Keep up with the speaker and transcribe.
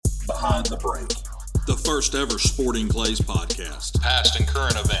Behind the Break. The first ever Sporting Clays podcast. Past and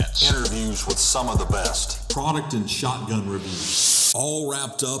current events. Interviews with some of the best. Product and shotgun reviews. All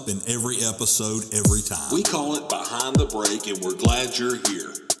wrapped up in every episode, every time. We call it Behind the Break, and we're glad you're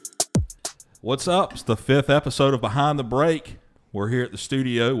here. What's up? It's the 5th episode of Behind the Break. We're here at the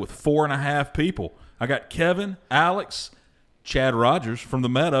studio with 4.5 people. I got Kevin, Alex, Chad Rogers from the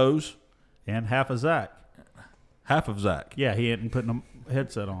Meadows. And half of Zach. Half of Zach. Yeah, he hadn't put a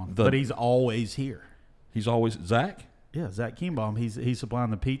headset on, but he's always here. He's always Zach? Yeah, Zach Kienbaum. He's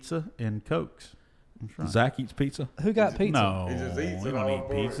supplying the pizza and Cokes. That's right. Zach eats pizza? Who got pizza? No, He just eats he it don't all eat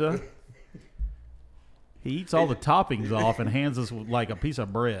for it. pizza. He eats all the toppings off and hands us with like a piece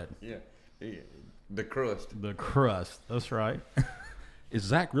of bread. Yeah. The crust. The crust. That's right. Is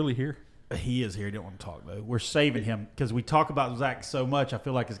Zach really here? He is here. He didn't want to talk though. We're saving him because we talk about Zach so much. I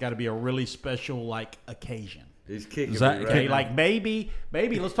feel like it's got to be a really special like occasion. He's kicking Zach- me Okay, right like maybe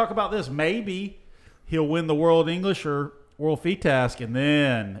let's talk about this. Maybe he'll win the World English or World FITASC, and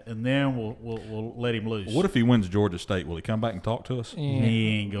then we'll let him loose. What if he wins Georgia State? Will he come back and talk to us? He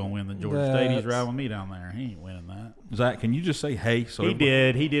ain't gonna win the Georgia State. He's That's- riding with me down there. He ain't winning that. Zach, can you just say hey? So He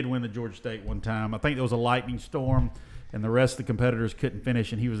did win the Georgia State one time. I think there was a lightning storm, and the rest of the competitors couldn't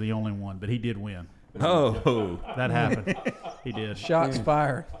finish, and he was the only one. But he did win. Oh, That happened. He did. Shots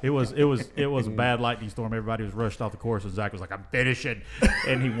fired. It was a bad lightning storm. Everybody was rushed off the course, and Zach was like, "I'm finishing,"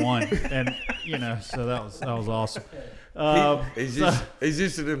 and he won. And so that was awesome. He's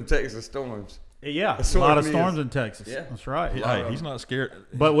used to them Texas storms. Yeah, That's a what lot it of storms is. in Texas. Yeah. That's right. hey, he's not scared.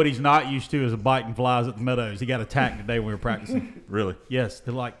 But what he's not used to is biting flies at the Meadows. He got attacked today when we were practicing. Really? Yes,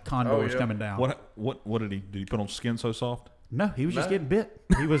 they're like condors yeah. coming down. What did he do? He put on skin so soft? No, he was just getting bit.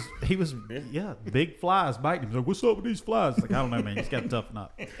 He was big flies biting him. He's like, what's up with these flies? Like, I don't know, man. You just got to toughen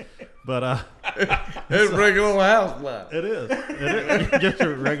up. But It's a regular old house fly. it is just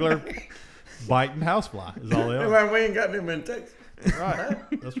a regular biting housefly is all they are. Man, we ain't got them in Texas. Right.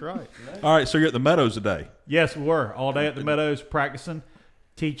 That's right. All right, so you're at the Meadows today. Yes, we were all day at the Meadows practicing,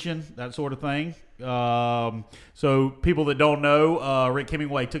 teaching, that sort of thing. So people that don't know, Rick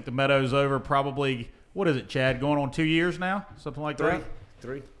Hemingway took the Meadows over probably, what is it, Chad, going on 2 years now? Something like that?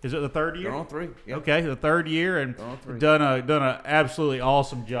 Three. Is it the third year? They're on three. Yeah. Okay, the third year, and on three. done a absolutely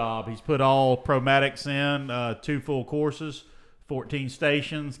awesome job. He's put all Promatics in, 2 full courses, 14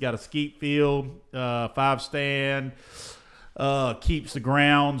 stations, got a skeet field, 5 stand, keeps the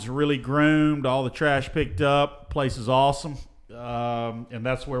grounds really groomed, all the trash picked up. Place is awesome, and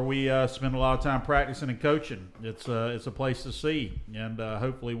that's where we spend a lot of time practicing and coaching. It's a place to see, and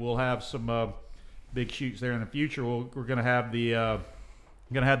hopefully we'll have some big shoots there in the future. We're going to have the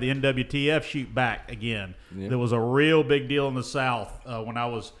NWTF shoot back again. Yeah. There was a real big deal in the South when I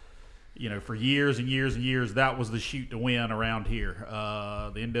was, for years and years and years, that was the shoot to win around here.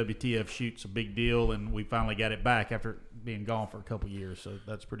 The NWTF shoot's a big deal, and we finally got it back after being gone for a couple years, so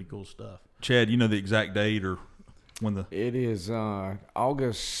that's pretty cool stuff. Chad, you know the exact date or when the... It is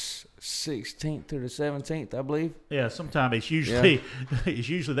August 16th through the 17th, I believe. Yeah, sometime it's usually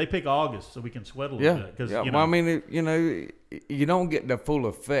they pick August so we can sweat a little bit. Cause, Well, I mean, you don't get the full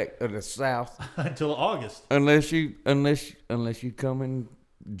effect of the South until August. unless you come in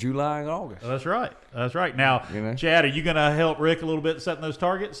July and August. That's right. That's right. Now, Chad, are you going to help Rick a little bit setting those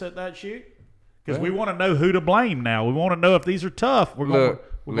targets at that shoot? Because we want to know who to blame now. We want to know if these are tough. We're going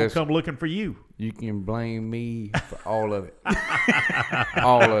to come looking for you. You can blame me for all of it.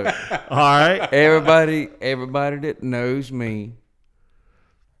 All of it. All right. Everybody that knows me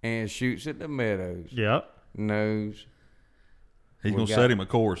and shoots at the Meadows Yep. knows He's going to set him a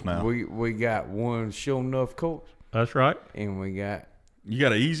course now. we got one sure enough course, That's right. and we got You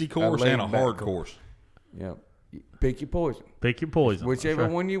got an easy course and a laid-back hard course. course. Pick your poison, Pick your poison. whichever That's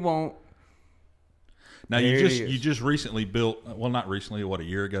right. one you want. Now There you it is. just recently built, well, not recently, a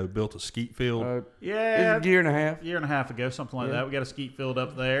year ago, built a skeet field. Yeah. It's a year and a half. Year and a half ago, something like that. We got a skeet field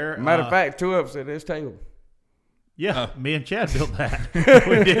up there. Matter of fact, 2 of us at this table. Yeah, me and Chad built that.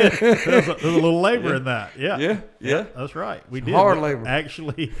 We did. There was a little labor in that. Yeah. That's right. We did. hard We labor.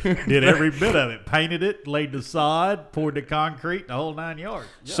 Actually did every bit of it. Painted it, laid the sod, poured the concrete, the whole 9 yards.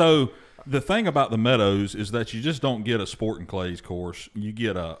 Yeah. So the thing about the Meadows is that you just don't get a Sporting Clays course. You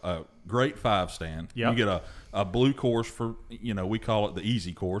get a great 5 stand. Yep. You get a blue course for, we call it the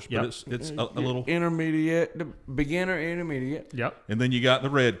easy course, but Yep. it's a little. Intermediate, the beginner intermediate. Yep. And then you got the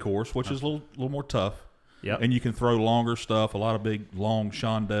red course, which is a little more tough. Yep. And you can throw longer stuff, a lot of big, long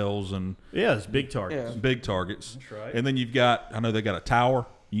chandels and Yeah, it's big targets. big targets. That's right. And then you've got, I know they got a tower.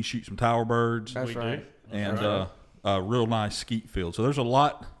 You can shoot some tower birds. That's We right. do. And a real nice skeet field. So there's a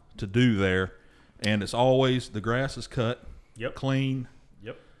lot to do there. And it's always, the grass is cut, Yep. clean.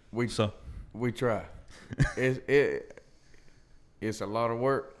 Yep. We try. It's a lot of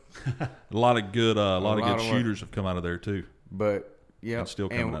work. A lot of good of shooters have come out of there too. But yeah, And still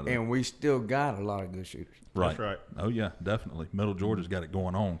coming out of there. and we still got a lot of good shooters. Right. That's right. Oh yeah, definitely. Middle Georgia's got it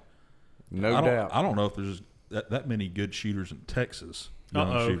going on. No doubt. I don't know if there's that many good shooters in Texas.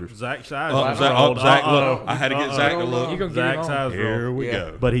 Young shooters. Zach Size. Oh, Zach, look, I had to get Zach to look. You gonna get Zach him on? Size. Here we Yeah.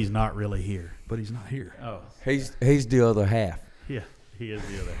 go. But he's not really here. But he's not here. Oh, He's the other half. yeah, he is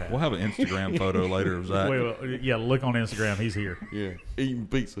the other half. We'll have an Instagram photo later of Zach. Yeah, look on Instagram. He's here. Yeah, eating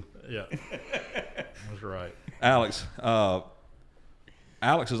pizza. Yeah, that's right.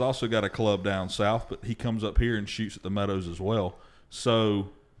 Alex has also got a club down south, but he comes up here and shoots at the Meadows as well. So,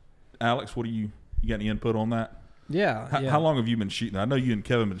 Alex, what do you got any input on that? Yeah. How long have you been shooting? I know you and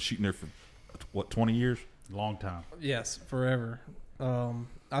Kevin been shooting there for, 20 years? Long time. Yes, forever.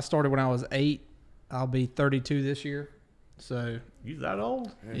 I started when I was 8. I'll be 32 this year. So, You that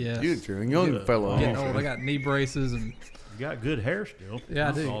old? yes. You're a young fellow. Getting old. I got knee braces and You got good hair still. yeah,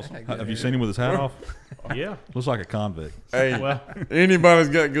 I That's do. awesome. I got good Have you hair. seen him with his hat off? Yeah. Looks like a convict. Hey, Well, anybody's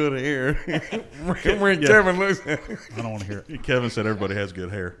got good hair. when Kevin looks at it, I don't want to hear it. Kevin said everybody has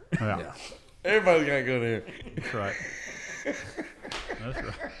good hair. Yeah, everybody's got good hair. that's right. That's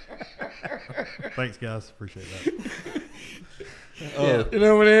right. Thanks, guys. Appreciate that. You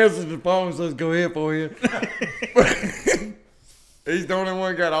know when he answers the phone, says go ahead for you. He's the only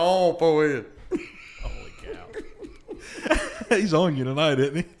one got all forehead. Holy cow. He's on you tonight,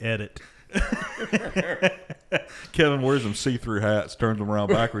 isn't he? Edit. Kevin wears them see-through hats, turns them around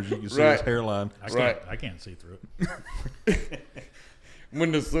backwards. You can see his Right. hairline. I can't see through it.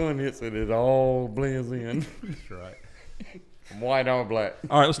 When the sun hits it, it all blends in. That's right. From white on black.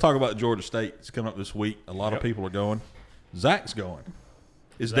 All right, let's talk about Georgia State. It's coming up this week. A lot of people are going. Zach's going.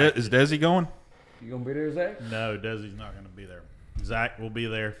 Is Desi going? You gonna be there, Zach? No, Desi's not going to be there. Zach will be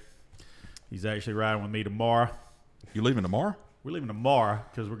there. He's actually riding with me tomorrow. You leaving tomorrow? We're leaving tomorrow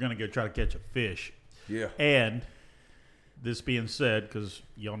because we're going to go try to catch a fish. Yeah. And this being said, because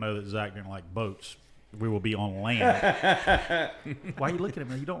y'all know that Zach didn't like boats, we will be on land. Why are you looking at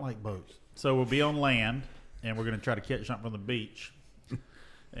me? You don't like boats. So we'll be on land, and we're going to try to catch something from the beach.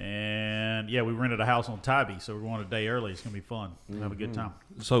 And, yeah, we rented a house on Tybee, so we're going a day early. It's going to be fun. We'll have a good time.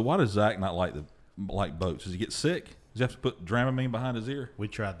 So why does Zach not like boats? Does he get sick? Does he have to put Dramamine behind his ear? We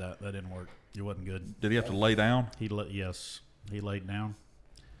tried that. That didn't work. It wasn't good. Did he have to lay down? Yes, he laid down.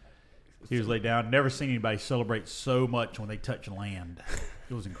 He was laid down. Never seen anybody celebrate so much when they touch land.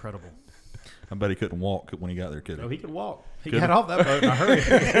 It was incredible. I bet he couldn't walk when he got there, could he? Oh, he could walk. He Could got he? off that boat in a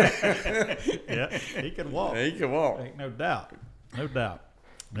hurry. Yeah, he could walk. He can walk. Ain't no doubt. No doubt.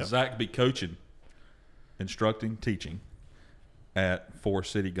 Yep. Zach be coaching, instructing, teaching at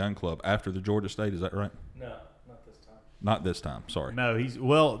Forest City Gun Club after the Georgia State. Is that right? No, not this time. Not this time. Sorry. No,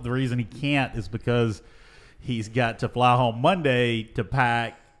 the reason he can't is because he's got to fly home Monday to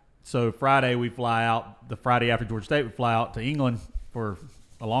pack. So Friday we fly out. The Friday after Georgia State we fly out to England for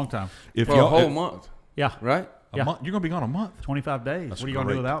a long time. If For a whole month, Yeah, right? a month, you're gonna be gone a month. 25 days. That's what are you gonna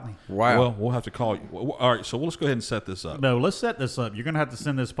do great. without me? Wow. Well, we'll have to call you. All right, so let's go ahead and set this up. No, let's set this up. You're going to have to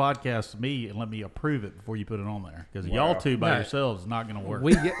send this podcast to me and let me approve it before you put it on there. Because y'all two by No. yourselves is not going to work.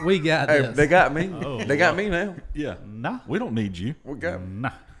 We got Hey, this. they got me. Oh, they got me now. Yeah, Nah. we don't need you. We got Nah.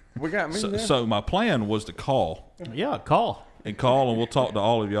 me now. So my plan was to call Yeah, call. and we'll talk to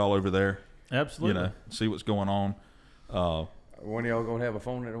all of y'all over there. Absolutely. You know, see what's going on. When y'all gonna have a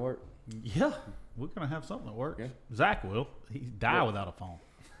phone at work? Yeah, we're going to have something that works. Yeah. Zach will. He'd die without a phone.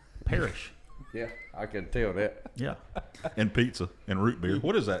 Perish. Yeah, I can tell that. Yeah. And pizza and root beer.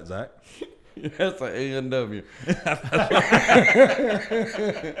 What is that, Zach? That's an A&W.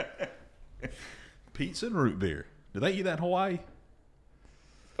 Pizza and root beer. Do they eat that in Hawaii?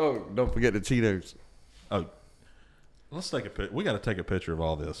 Oh, don't forget the Cheetos. Oh, let's take a picture. We got to take a picture of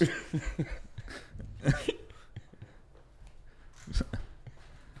all this.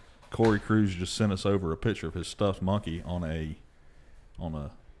 Cory Kruse just sent us over a picture of his stuffed monkey on a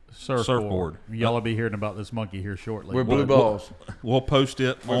surfboard. Y'all will be hearing about this monkey here shortly. With blue balls. We'll post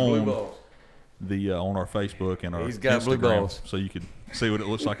it With blue on balls. on our Facebook and our He's got Instagram, blue balls. so you can see what it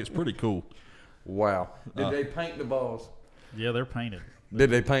looks like. It's pretty cool. Wow. Did they paint the balls? Yeah, they're painted. Did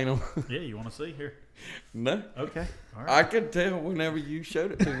they paint them? Yeah, you want to see here? No. Okay. All right. I could tell whenever you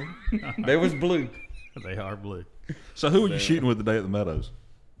showed it to me. They was blue. They are blue. So who are you shooting with today at the Meadows?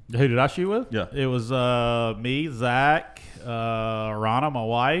 Who did I shoot with? Yeah. It was me, Zach, Rana, my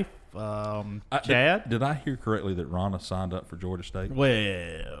wife, Chad. Did I hear correctly that Rana signed up for Georgia State?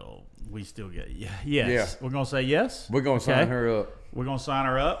 Well, we still get yes. Yeah. We're gonna say yes. We're gonna sign her up. We're gonna sign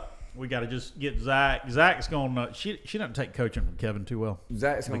her up. We got to just get Zach. Zach's going to, she doesn't take coaching from Kevin too well.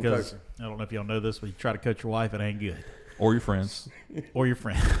 Zach's going to Because, coach her. I don't know if y'all know this, but you try to coach your wife, it ain't good. Or your friends. Or your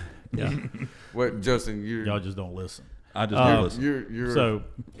friend. Yeah. What, Justin, Y'all just don't listen. I just do listen. you're So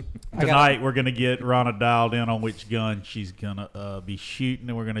tonight we're gonna get Ronna dialed in on which gun she's gonna be shooting,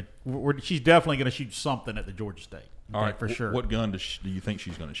 and she's definitely gonna shoot something at the Georgia State. All right, for sure. What gun do you think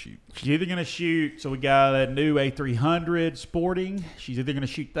she's going to shoot? She's either gonna shoot. So we got a new A300 Sporting. She's either gonna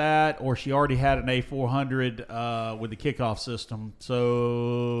shoot that, or she already had an A400 with the kickoff system.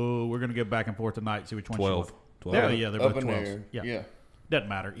 So we're gonna go back and forth tonight, see which one. 12. Yeah, they're both up in 12s. there. Yeah. Yeah. Doesn't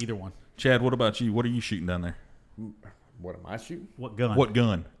matter either one. Chad, what about you? What are you shooting down there? What am I shooting? What gun? What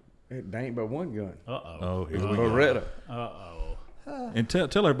gun? It ain't but one gun. Oh, here we go. Beretta. And tell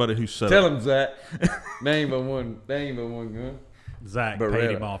everybody who's set Tell up. him, Zach. They ain't but one gun. Zach Beretta.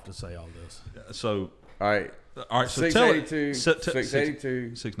 paid him off to say all this. So, All right. so tell it. 682,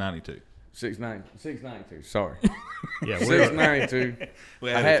 682, 692. 692. Sorry. Yeah, 692. We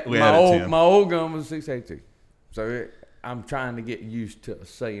I added- had we my added 10. old gun was 682. So I'm trying to get used to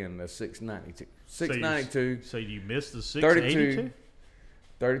saying the 692. 692. So you missed the 32,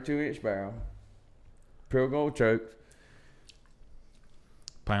 682? 32-inch barrel, pure gold chokes.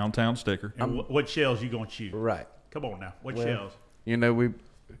 Pound Town sticker. And what shells you gonna shoot? Right. Come on now. What Well, shells? You know,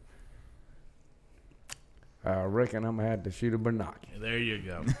 I reckon I'm going to have to shoot a binocular. There you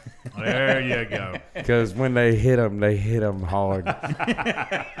go. There you go. Because when they hit them hard.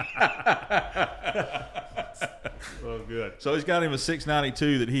 Oh, good. So he's got him a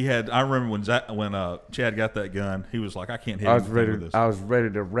 692 that he had. I remember when Chad got that gun, he was like, I can't hit I was anything ready. with this. I was ready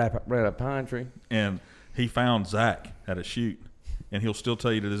to wrap a pine tree. And he found Zach at a shoot. And he'll still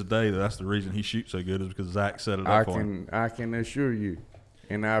tell you to this day that that's the reason he shoots so good is because Zach set it up for him. I can assure you,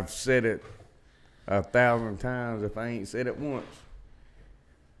 and I've said it 1,000 times. If I ain't said it once,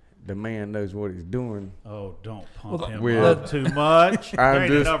 the man knows what he's doing. Oh, don't pump him Well, up too much. There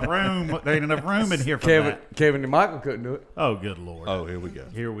ain't just- enough room. There ain't enough room in here for Kevin that. and Michael couldn't do it. Oh, good Lord. Oh, here we go.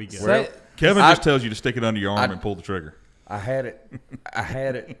 Here we go. Well, Kevin I- just tells you to stick it under your arm and pull the trigger. I had it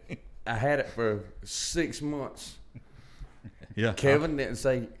for 6 months. Yeah. Kevin didn't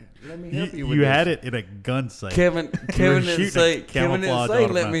say, "Let me help you with You this." had it in a gun safe. Kevin shooting didn't a say, camouflage "Let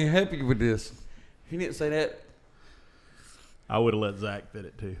automatic. me help you with this." He didn't say that. I would have let Zach fit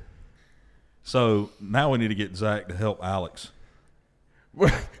it too. So now we need to get Zach to help Alex.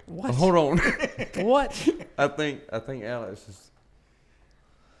 What? Hold on. What? I think Alex is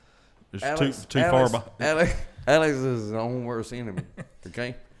There's too far behind. Alex is his own worst enemy.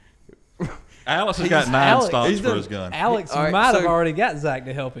 Okay. Alex has got 9 Alex. stocks He's for the- his gun. Alex All right, might have so- already got Zach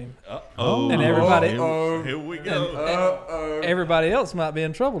to help him. Oh, And everybody- Here we go. Everybody else might be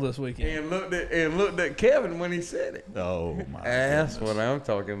in trouble this weekend. And looked at Kevin when he said it. Oh my! That's what I'm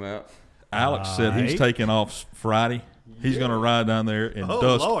talking about. Alex said he's Right. taking off Friday. He's going to ride down there and Oh,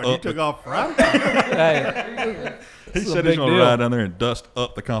 dust Lord. up. You took off Friday? Hey, He is a said he's big going to deal. ride down there and dust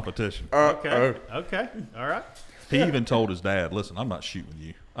up the competition. Okay. Okay. All right. He even told his dad, "Listen, I'm not shooting with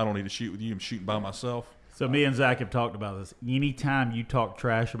you. I don't need to shoot with you. I'm shooting by myself." So me and Zach have talked about this. Anytime you talk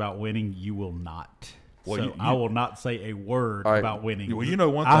trash about winning, you will not. Well, so you- I will not say a word All right. about winning. Well, you know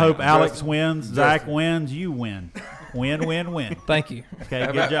one I thing. hope Alex Justin- wins, Zach wins, you win. Win, win, win. thank you. Okay,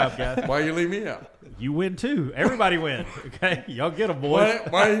 good job, guys. Why you leave me out? You win too. Everybody win. Okay, y'all get them, boys.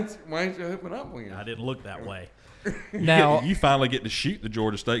 Why ain't you hoping I'm winning? I didn't look that way. Now, You finally get to shoot the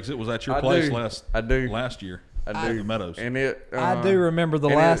Georgia State 'cause it was at your I place do. last year. I at do. the Meadows. And it. I do remember the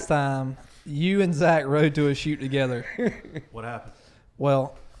and last it- time you and Zach rode to a shoot together. What happened?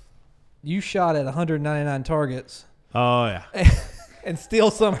 Well, you shot at 199 targets Oh yeah, and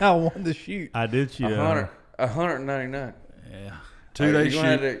still somehow won the shoot. I did shoot. 199. Yeah. 2 days You're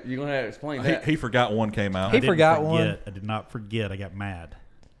shoot. gonna have to explain that. He forgot one came out. He I didn't forgot forget. one. I did not forget. I got mad.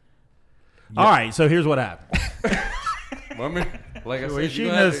 All right, so here's what happened. Like I We're said, shooting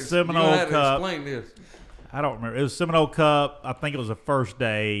you're gonna have this to- Seminole you're gonna have to Cup. Explain this. I don't remember. It was Seminole Cup. I think it was the first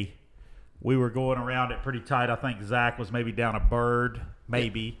day. We were going around it pretty tight. I think Zach was maybe down a bird,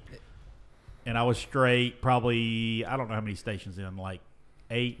 maybe. And I was straight, probably, I don't know how many stations in, like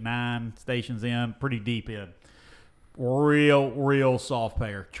 8, 9 stations in, pretty deep in. Real soft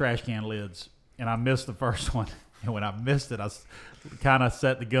pair, trash can lids. And I missed the first one. And when I missed it, I kind of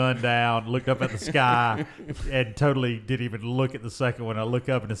set the gun down, looked up at the sky, and totally didn't even look at the second one. I look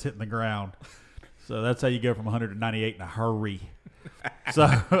up and it's hitting the ground. So that's how you go from 198 in a hurry. So,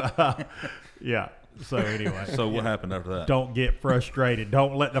 yeah. So anyway. So what happened after that? Don't get frustrated.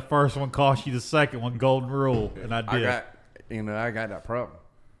 Don't let the first one cost you the second one. Golden rule. And I did. I got that problem.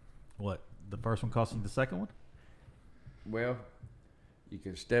 What? The first one cost you the second one? Well, You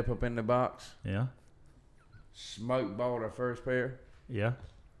can step up in the box, Yeah. smoke ball the first pair, Yeah.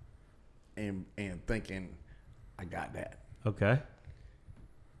 and thinking, I got that. Okay.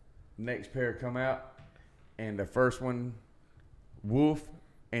 Next pair come out, and the first one, woof,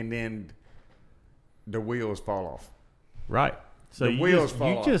 and then the wheels fall off. Right. So The wheels fall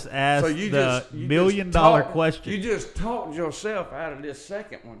you off. just asked So you the you million-dollar talk- question. You just talked yourself out of this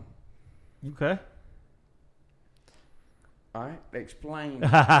second one. Okay. All right, explain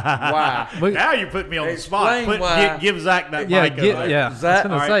why. Now you're putting me on the spot. Explain why- Give Zach that Yeah, mic. over there. I was Zach-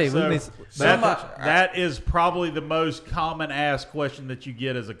 gonna All say right, we so need that is probably the most common asked question that you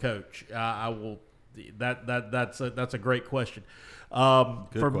get as a coach. I will. That's a great question.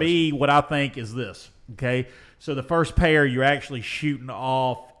 For me, what I think is this. Okay, so the first pair, you're actually shooting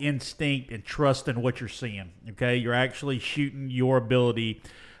off instinct and trusting what you're seeing. Okay, you're actually shooting your ability.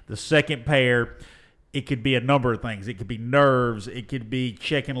 The second pair, it could be a number of things. It could be nerves. It could be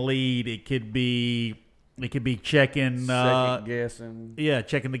checking lead. It could be checking Second guessing. yeah,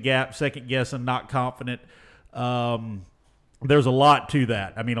 checking the gap, second guessing, not confident. There's a lot to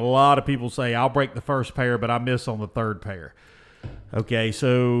that. I mean, a lot of people say, I'll break the first pair, but I miss on the third pair. Okay,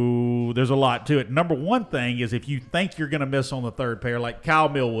 so there's a lot to it. Number one thing is if you think you're going to miss on the third pair, like Kyle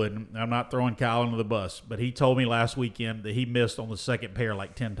Millwood, and I'm not throwing Kyle under the bus, but he told me last weekend that he missed on the second pair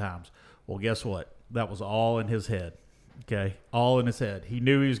like 10 times. Well, guess what? That was all in his head. Okay, all in his head. He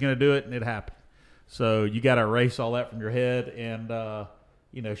knew he was going to do it, and it happened. So you got to erase all that from your head and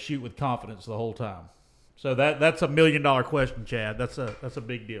shoot with confidence the whole time. So that's $1 million question, Chad. That's a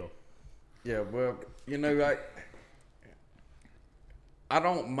big deal. Yeah, well, I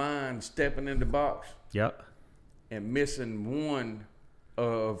don't mind stepping in the box Yep. and missing one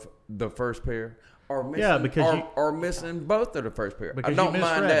of the first pair, or missing, Yeah, because or missing both of the first pair. Because I don't you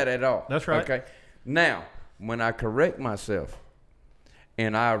mind misread. that at all. That's right. Okay. Now, when I correct myself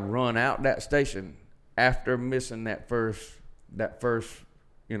and I run out that station after missing that first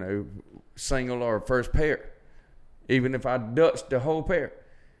single or first pair, even if I dutch the whole pair,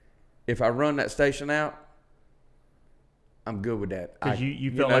 if I run that station out, I'm good with that. Because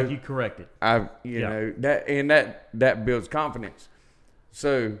you felt like you corrected. That builds confidence.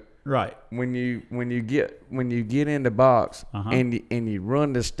 So Right. when you get in the box Uh-huh. and you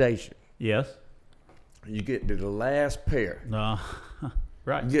run the station, Yes. you get to the last pair. No.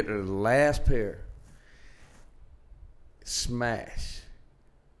 Right. You get to the last pair. Smash.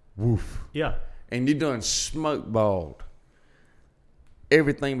 Woof. Yeah. And you done smoke balled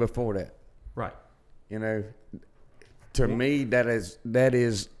everything before that. Right. To me, that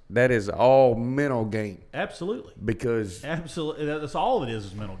is all mental game Absolutely. because Absolutely. That's all it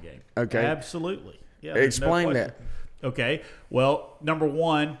is mental game. Okay. Absolutely. Yeah. there's no explain question. that. Okay. Well, number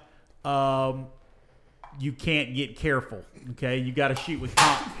one, you can't get careful. Okay. You got to shoot with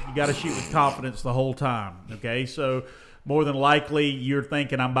confidence the whole time. Okay. So more than likely, you're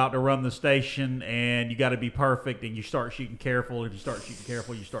thinking I'm about to run the station, and you got to be perfect, and you start shooting careful. If you start shooting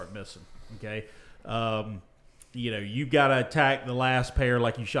careful, you start missing. Okay. You've got to attack the last pair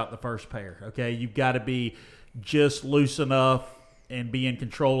like you shot the first pair. Okay. You've got to be just loose enough and be in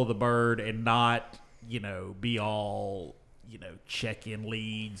control of the bird and not, be all, check-in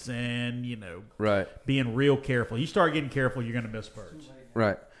leads and, Right. being real careful. You start getting careful, you're going to miss birds.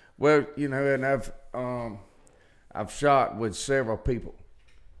 Right. Well, and I've shot with several people.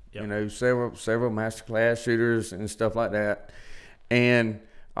 Yep. Several master class shooters and stuff like that. And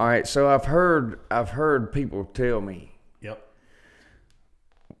all right, so I've heard people tell me Yep.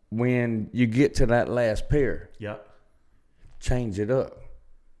 when you get to that last pair, Yep. change it up.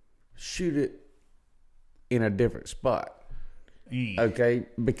 Shoot it in a different spot. Okay?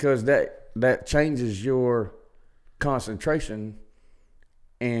 Because that changes your concentration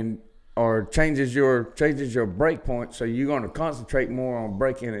or changes your break point, so you're going to concentrate more on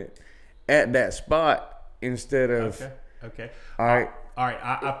breaking it at that spot instead of Okay. All right. All right.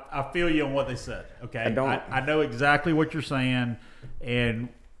 I feel you on what they said. Okay. I I know exactly what you're saying, and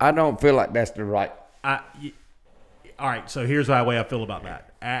I don't feel like that's the right. all right, so here's the way I feel about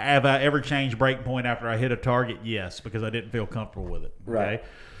that. Have I ever changed break point after I hit a target? Yes, because I didn't feel comfortable with it. Okay? Right.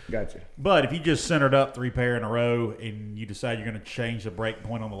 Gotcha. But if you just centered up 3 pair in a row and you decide you're going to change the break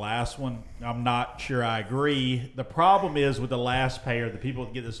point on the last one, I'm not sure I agree. The problem is with the last pair, the people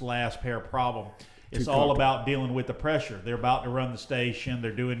that get this last pair problem, it's all about dealing with the pressure. They're about to run the station.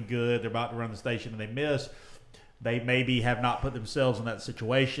 They're doing good. They're about to run the station and they miss. They maybe have not put themselves in that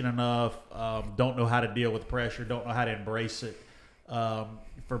situation enough, don't know how to deal with pressure, don't know how to embrace it.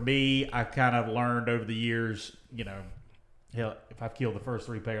 For me, I kind of learned over the years, hell, if I've killed the first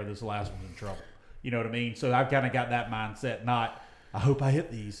 3 pair, this last one's in trouble. You know what I mean? So I've kind of got that mindset, not I hope I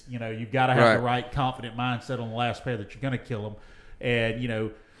hit these. You've got to have the right confident mindset on the last pair that you're going to kill them.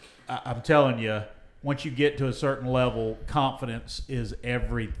 And, I'm telling you, once you get to a certain level, confidence is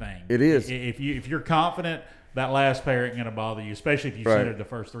everything. It is. If you're confident, that last pair ain't going to bother you, especially if you centered the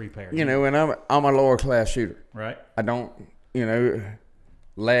first 3 pairs. And I'm a lower class shooter. Right. I don't,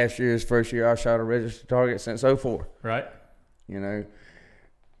 first year I shot a registered target since 04. Right.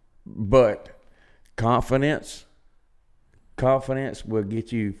 But confidence will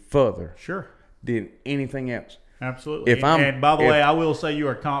get you further. Sure. Than anything else. Absolutely. And by the way, I will say you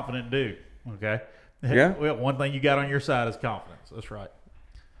are a confident dude. Okay. Yeah. Well, one thing you got on your side is confidence. That's right.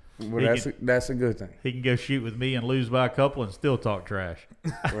 Well, that's a good thing. He can go shoot with me and lose by a couple and still talk trash.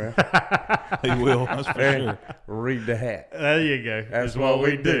 Well, He will. That's for sure. read the hat. There you go. That's what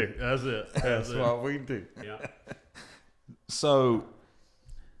we do. That's it. That's what we do. Yeah. So,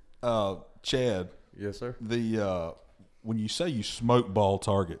 Chad, Yes, sir. When you say you smoke ball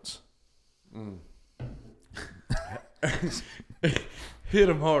targets, Hit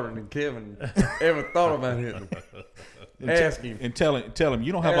him harder than Kevin ever thought about hitting him. Ask him. and tell him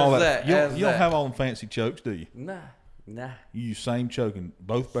you don't have How's all that? you How's don't that? have all them fancy chokes, do you? Nah. You use same choke in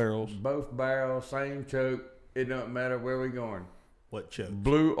both barrels. Both barrels, same choke. It doesn't matter where we're going. What choke?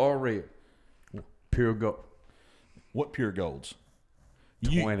 Blue or red. Pure gold. What pure golds?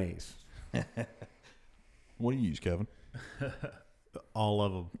 20s. What do you use, Kevin? All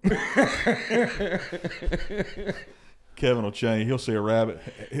of them. Kevin will change. He'll see a rabbit.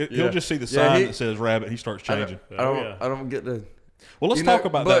 He'll just see the sign that says rabbit. He starts changing. I don't get the. Well, let's talk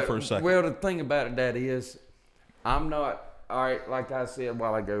about that for a second. Well, the thing about it, Daddy, is I'm not all right. Like I said a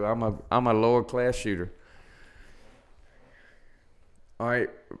while ago, I'm a lower class shooter. All right,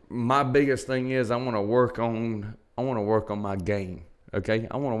 my biggest thing is I want to work on my game. Okay,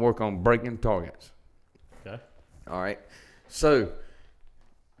 I want to work on breaking targets. Okay. All right, so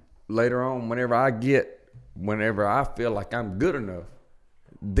later on, whenever I feel like I'm good enough,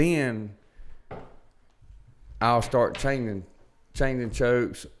 then I'll start changing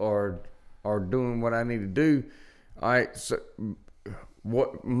chokes or doing what I need to do. All right, so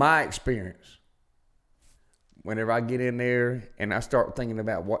what my experience, whenever I get in there and I start thinking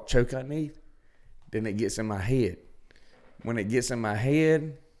about what choke I need, then it gets in my head. When it gets in my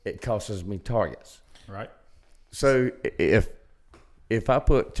head, it costs me targets. Right. So if I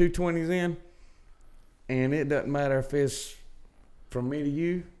put 220s in, and it doesn't matter if it's from me to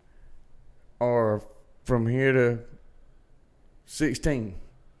you or from here to 16,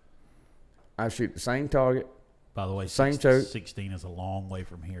 I shoot the same target. By the way, Same choke. 16 is a long way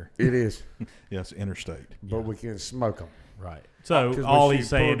from here. It is, Yeah, it's interstate. but we can smoke them. Right. So 'Cause we all shoot he's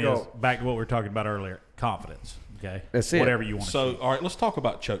saying full is, goal. back to what we were talking about earlier, confidence. Okay. That's it. Whatever you want to So, shoot. all right, let's talk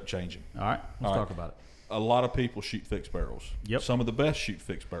about choke changing. All right. Let's All right. talk about it. A lot of people shoot fixed barrels. Yep. Some of the best shoot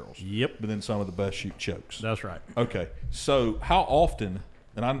fixed barrels. Yep. But then some of the best shoot chokes. That's right. Okay. So how often,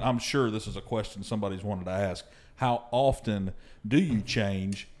 and I'm sure this is a question somebody's wanted to ask, how often do you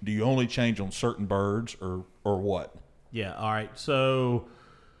change? Do you only change on certain birds or what? Yeah. All right. So,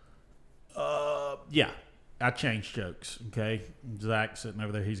 yeah, I change chokes. Okay. Zach sitting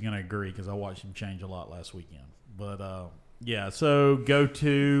over there, he's going to agree because I watched him change a lot last weekend. But, yeah, so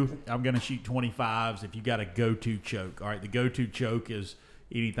go-to, I'm going to shoot 25s if you got a go-to choke. All right, the go-to choke is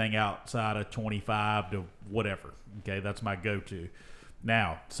anything outside of 25 to whatever. Okay, that's my go-to.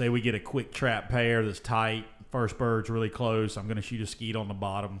 Now, say we get a quick trap pair that's tight, first bird's really close, I'm going to shoot a skeet on the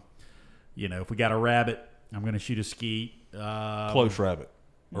bottom. If we got a rabbit, I'm going to shoot a skeet. Close rabbit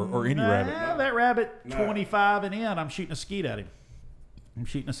or any rabbit. That rabbit, 25 and in, I'm shooting a skeet at him. I'm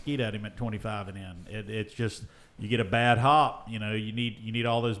shooting a skeet at him at 25 and in. It's just... You get a bad hop, you need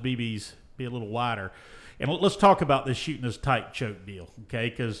all those BBs be a little wider. And let's talk about this shooting this tight choke deal, okay?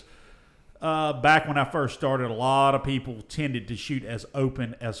 Because back when I first started, a lot of people tended to shoot as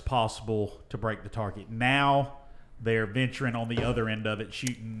open as possible to break the target. Now they're venturing on the other end of it,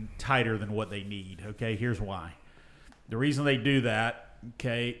 shooting tighter than what they need, okay? Here's why. The reason they do that,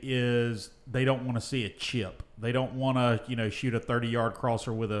 okay, is they don't want to see a chip. They don't want to, shoot a 30-yard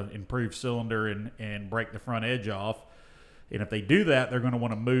crosser with an improved cylinder and break the front edge off. And if they do that, they're going to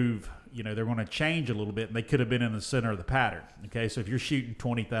want to move, they're going to change a little bit, and they could have been in the center of the pattern, okay? So if you're shooting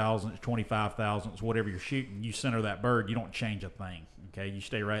 20,000s, 25,000s, whatever you're shooting, you center that bird, you don't change a thing, okay? You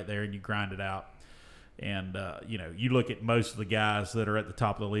stay right there and you grind it out. And, you look at most of the guys that are at the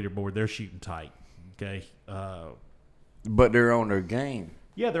top of the leaderboard, they're shooting tight, okay? But they're on their game.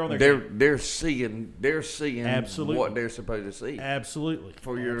 Yeah, they're on their game. They're seeing Absolutely. what they're supposed to see. Absolutely.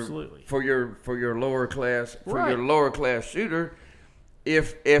 For your Absolutely. for your lower class Right. your lower class shooter,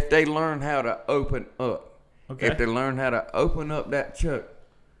 if they learn how to open up Okay. if they learn how to open up that chuck,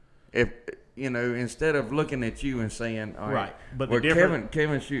 if instead of looking at you and saying, all right, Right. But the well, difference-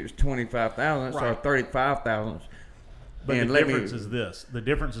 Kevin shoots 25 thousandths or Right. 35 thousandths. But And the let me- difference is this. The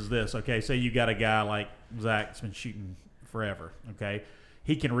difference is this. Okay, say you got a guy like Zach that's been shooting forever. Okay,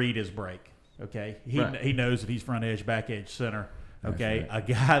 he can read his break. Okay, he knows if he's front edge, back edge, center. Okay, a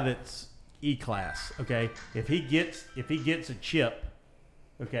guy that's E-class. Okay, if he gets a chip,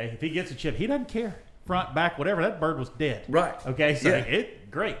 he doesn't care front, back, whatever. That bird was dead. Right. Okay, so Yeah.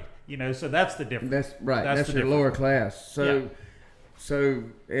 great. So that's the difference. That's right. That's the your difference. lower class. So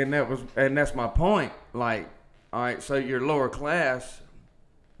and that's my point. Like, all right, so your lower class,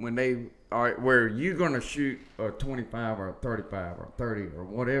 when they where you're gonna shoot a 25 or a 35 or 30 or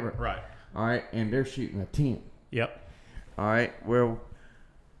whatever. Right. All right, and they're shooting a 10. Yep. All right. Well,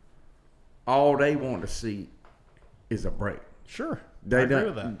 all they want to see is a break. Sure. They I agree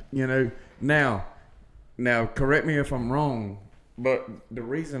don't, with that. Now, correct me if I'm wrong, but the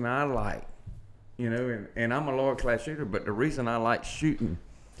reason I like, and I'm a lower class shooter, but the reason I like shooting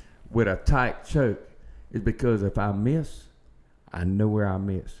with a tight choke is because if I miss, I know where I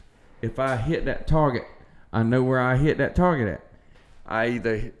miss. If I hit that target, I know where I hit that target at. I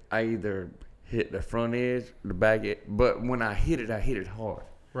either hit the front edge, the back edge, but when I hit it hard.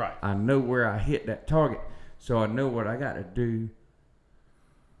 Right. I know where I hit that target, so I know what I got to do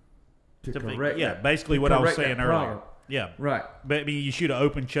to correct. Yeah, that, basically to what I was correct that saying earlier. problem. Yeah. Right. But I mean, you shoot an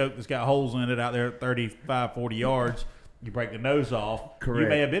open choke that's got holes in it out there at 35, 40 yards. You break the nose off. Correct. You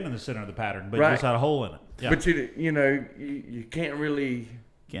may have been in the center of the pattern, but Right. you just had a hole in it. Yeah. But you can't really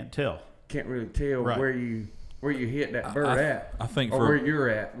Can't tell. tell Right. where you hit that bird at. I think or for- where you're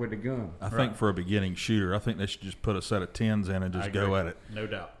at with the gun. I think for a beginning shooter, I think they should just put a set of 10s in and I just agree. go at it. No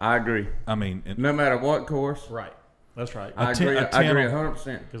doubt. I agree. I mean, No matter what course, Right. That's right. I ten- agree. a I 10 agree on-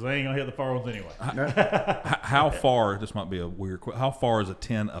 100%. Because they ain't going to hit the far ones anyway. how far, this might be a weird question, how far is a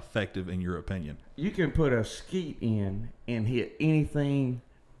 10 effective in your opinion? You can put a skeet in and hit anything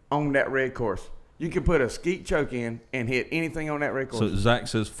on that red course. You can put a skeet choke in and hit anything on that red course. So Zach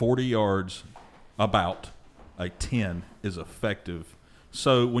says 40 yards, about a 10 is effective.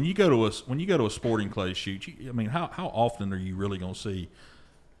 So when you go to a sporting clay shoot, how often are you really going to see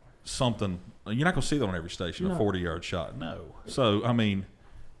something? You're not going to see that on every station, a 40-yard shot. No. So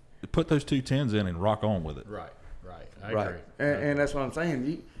put those two 10s in and rock on with it. Right. I right. agree. And that's what I'm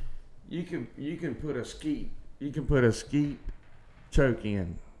saying. You can put a skeet choke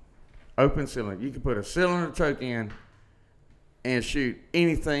in, open cylinder. You can put a cylinder choke in and shoot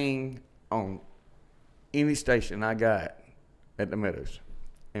anything on any station I got at the Meadows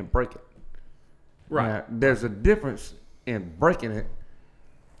and break it. Right. Now, there's a difference in breaking it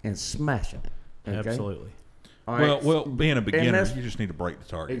and smashing it. Okay? Absolutely. All right? Well, being a beginner, that's- you just need to break the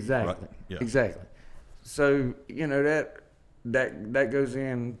target. Exactly. Right? Yeah. Exactly. So that goes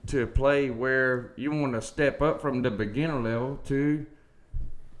into play where you want to step up from the beginner level to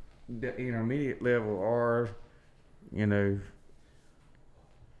the intermediate level, or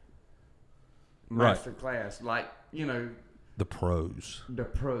master class, like The pros. the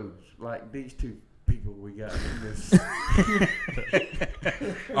pros, like these two people we got in this.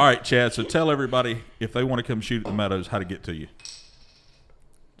 All right, Chad. So tell everybody if they want to come shoot at the Meadows, how to get to you.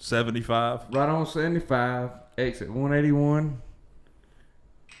 75. Right on 75, exit 181,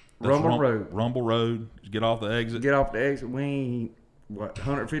 Rumble Road. Rumble Road. Just get off the exit. Get off the exit. We ain't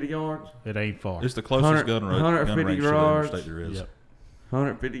 150 yards. It ain't far. It's the closest 100 gun range 150 to the yards. interstate there is. Yep.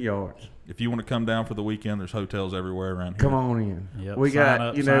 150 yards. If you want to come down for the weekend, there's hotels everywhere around here. Come on in. Yep. We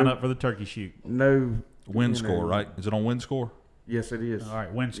got sign up for the turkey shoot. no Wind you know, score, right? Is it on wind score? Yes, it is. All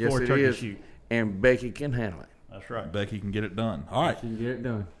right, wind Yes, score, it turkey is. shoot. And Becky can handle it. That's right. Becky can get it done. All right. She can get it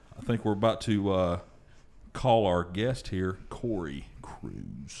done. I think we're about to call our guest here, Cory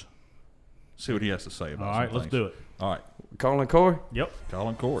Kruse. See what he has to say about All some right, let's things. do it. All right. Calling Cory. Yep.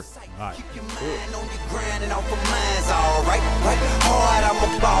 Calling Cory. All right. Keep your mind on your grind and off of mine's alright. Right hard, I'm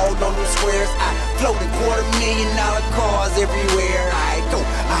a ball on them squares. I float in $250,000 cars everywhere I go.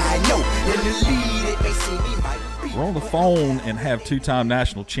 I know in the lead it may seem me might be. We're on the phone and have two-time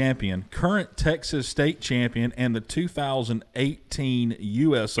national champion, current Texas state champion, and the 2018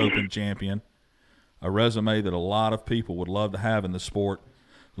 U.S. Open champion. A resume that a lot of people would love to have in the sport.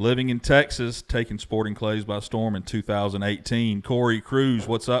 Living in Texas, taking sporting clays by storm in 2018. Cory Kruse,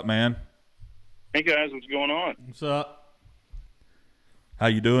 what's up, man? Hey guys, what's going on? What's up? How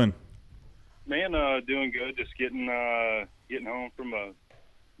you doing? Man, doing good. Just getting home from a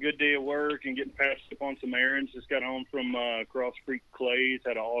good day of work and getting passed up on some errands. Just got home from Cross Creek Clays.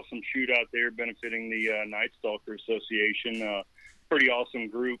 Had an awesome shoot out there benefiting the Night Stalker Association. Pretty awesome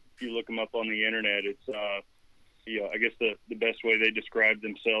group. If you look them up on the internet, it's I guess the best way they describe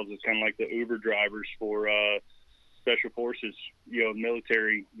themselves is kind of like the Uber drivers for special forces,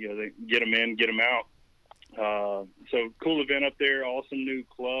 military. They get them in, get them out. So cool event up there, awesome new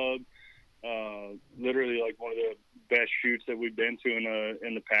club. Literally like one of the best shoots that we've been to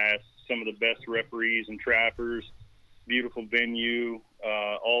in the past. Some of the best referees and trappers. Beautiful venue,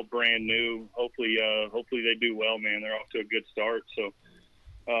 all brand new. Hopefully they do well, man. They're off to a good start. So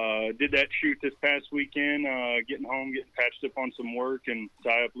did that shoot this past weekend. Getting home, getting patched up on some work and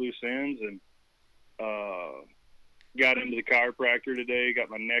tie up loose ends, and got into the chiropractor today. Got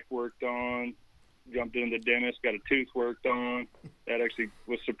my neck worked on. Jumped into the dentist. Got a tooth worked on. That actually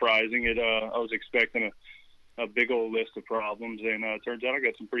was surprising. I was expecting a big old list of problems, and it turns out I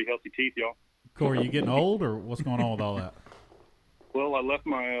got some pretty healthy teeth, y'all. Corey, you getting old, or what's going on with all that? Well, I left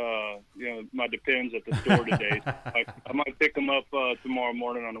my my Depends at the store today. I might pick them up tomorrow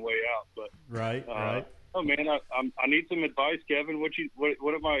morning on the way out. But right. Oh man, I need some advice, Kevin. What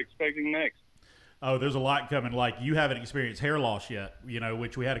am I expecting next? Oh, there's a lot coming. Like, you haven't experienced hair loss yet,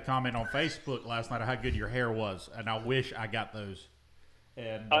 which we had a comment on Facebook last night of how good your hair was, and I wish I got those.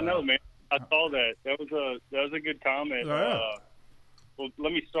 And I know, man. I saw that. That was a good comment. Well,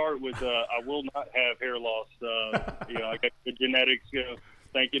 let me start with I will not have hair loss. I got the genetics.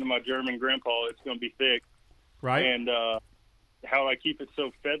 Thank you to my German grandpa, it's going to be thick. Right. And how I keep it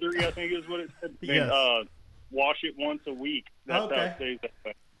so feathery, I think is what it said. Yes. And wash it once a week. That's how it stays that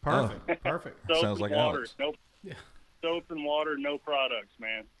way. Perfect. Soap Sounds like and water. Alex. Nope. Soap and water, no products,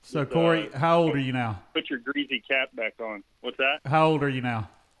 man. So, Corey, how old are you now? Put your greasy cap back on. What's that? How old are you now?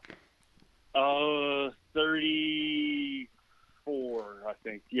 34, I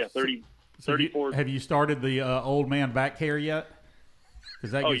think. Yeah, 30. So 34. Have you started the old man back hair yet?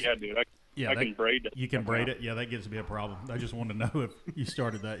 That yeah, dude. I can braid it. You can braid it? Yeah, that gets to be a problem. I just wanted to know if you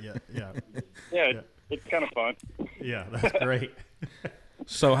started that yet. Yeah. Yeah, it's kind of fun. Yeah, that's great.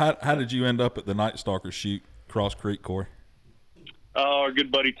 So how did you end up at the Night Stalker shoot, Cross Creek, Corey? Our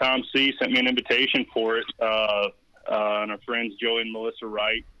good buddy Tom C. sent me an invitation for it. And our friends Joey and Melissa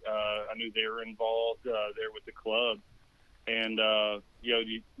Wright, I knew they were involved there with the club. And,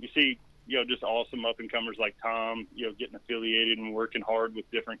 you see, just awesome up-and-comers like Tom, getting affiliated and working hard with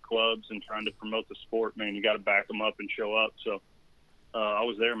different clubs and trying to promote the sport, man. You got to back them up and show up. So I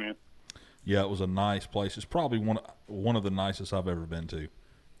was there, man. Yeah, it was a nice place. It's probably one of the nicest I've ever been to.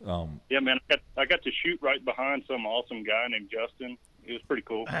 Yeah, man, I got to shoot right behind some awesome guy named Justin. It was pretty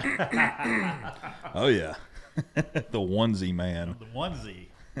cool. Oh, yeah. The onesie man. The onesie.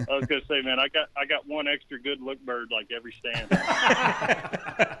 I was gonna say, man, I got one extra good look bird like every stand.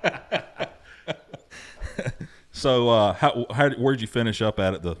 So, where'd you finish up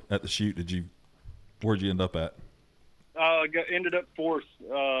at the shoot? Where'd you end up at? Ended up fourth.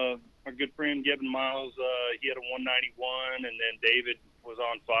 Our good friend Gavin Miles, he had a 191, and then David was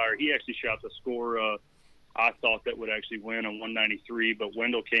on fire. He actually shot the score. I thought that would actually win on 193, but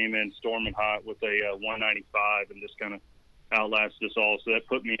Wendell came in storming hot with a 195 and just kind of outlasted us all. So that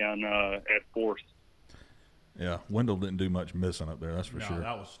put me on at fourth. Yeah, Wendell didn't do much missing up there, that's for sure.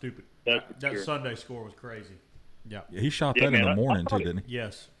 That was stupid. That's that sure. Sunday score was crazy. Yeah. He shot that in the morning, too, didn't he?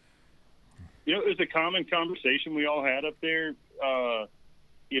 Yes. It was a common conversation we all had up there.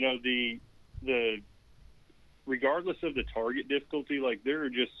 The regardless of the target difficulty, like, there are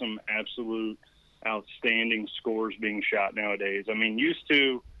just some absolute outstanding scores being shot nowadays. I mean, used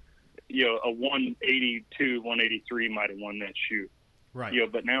to, a 182, 183 might have won that shoot. Right.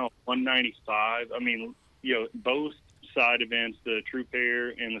 But now 195. I mean, both side events, the Troop Air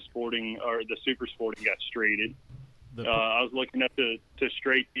and the Sporting or the Super Sporting, got straighted. I was looking up to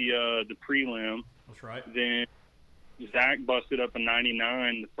straight the prelim. That's right. Then Zach busted up a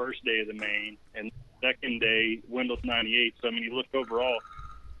 99 the first day of the main, and the second day Wendell's 98. So I mean, you look overall,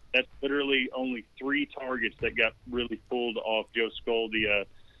 that's literally only 3 targets that got really pulled off Joe Skoll, the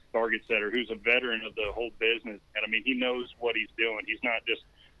target setter, who's a veteran of the whole business. And I mean, he knows what he's doing. He's not just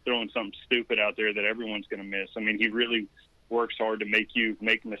throwing something stupid out there that everyone's going to miss. I mean, he really works hard to make you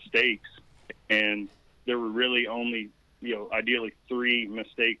make mistakes. And there were really only, ideally 3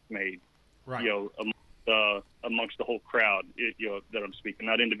 mistakes made, right. Amongst the whole crowd, that I'm speaking,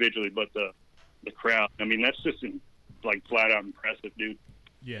 not individually, but the crowd. I mean, that's just like flat out impressive, dude.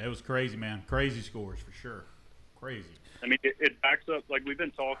 Yeah, it was crazy, man. Crazy scores for sure. Crazy. I mean, it backs up, like we've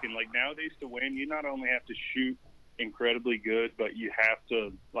been talking, like nowadays to win, you not only have to shoot incredibly good, but you have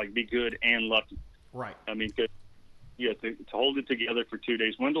to like be good and lucky. Right. I mean, to hold it together for 2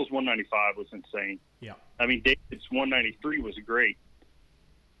 days. Wendell's 195 was insane. Yeah. I mean, David's 193 was great.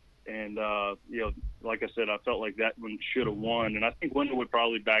 And like I said, I felt like that one should have won, and I think Wendell would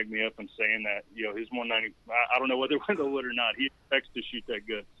probably back me up in saying that. His 190. I don't know whether Wendell would or not. He expects to shoot that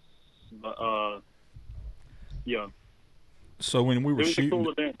good, but yeah. So when we were shooting,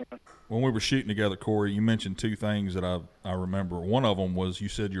 cool event, when we were shooting together, Cory, you mentioned two things that I remember. One of them was you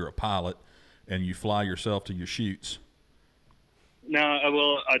said you're a pilot and you fly yourself to your shoots. No,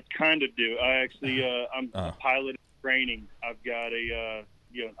 well, I kind of do. I actually, I'm a pilot in training. I've got I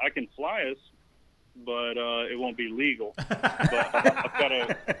can fly us, but it won't be legal. But I've got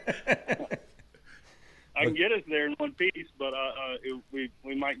I can get us there in one piece, but we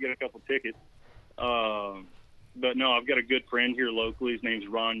might get a couple tickets. But no, I've got a good friend here locally. His name's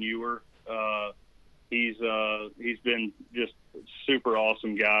Ron Ewer. He's been just a super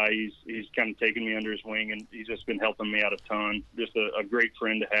awesome guy. He's kind of taken me under his wing, and he's just been helping me out a ton. Just a great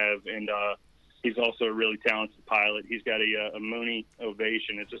friend to have, and he's also a really talented pilot. He's got a Mooney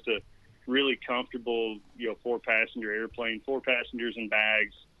Ovation. It's just a really comfortable, 4-passenger airplane, 4 passengers and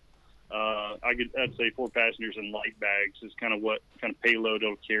bags. I'd say 4 passengers and light bags is kind of what kind of payload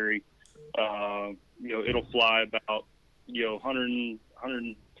it'll carry. It'll fly about 50,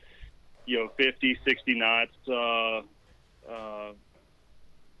 60 knots.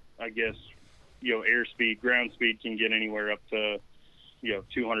 I guess airspeed, ground speed can get anywhere up to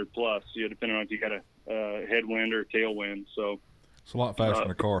 200 plus. Depending on if you got a headwind or a tailwind. So it's a lot faster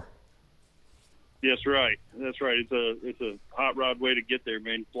than a car. Yes, right. That's right. It's a hot rod way to get there,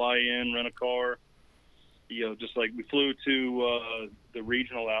 man. Fly in, rent a car. Just like we flew to the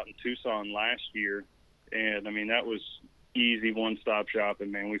regional out in Tucson last year, and I mean that was easy one-stop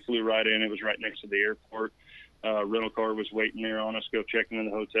shopping, man. We flew right in. It was right next to the airport. Rental car was waiting there on us. Go checking in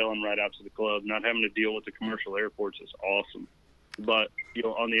the hotel and right out to the club. Not having to deal with the commercial airports is awesome. But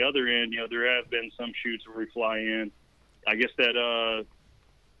on the other end, there have been some shoots where we fly in. I guess that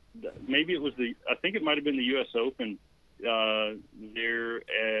maybe it was I think it might have been the U.S. Open there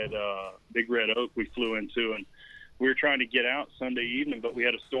at Big Red Oak we flew into, and we were trying to get out Sunday evening, but we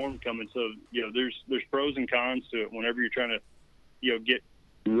had a storm coming. So there's pros and cons to it. Whenever you're trying to get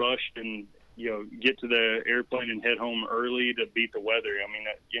rushed and get to the airplane and head home early to beat the weather. I mean,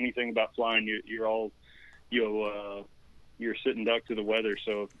 anything about flying, you're all you're sitting duck to the weather.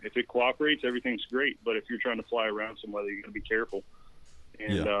 So if it cooperates, everything's great. But if you're trying to fly around some weather, you got to be careful.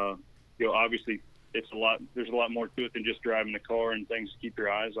 And obviously there's a lot more to it than just driving the car and things to keep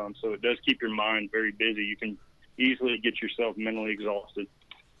your eyes on. So it does keep your mind very busy. You can easily get yourself mentally exhausted.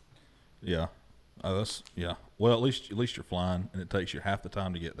 Yeah. Well, at least you're flying, and it takes you half the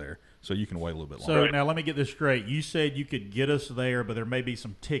time to get there, so you can wait a little bit longer. So now let me get this straight. You said you could get us there, but there may be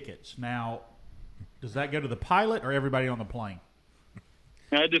some tickets. Now, does that go to the pilot or everybody on the plane?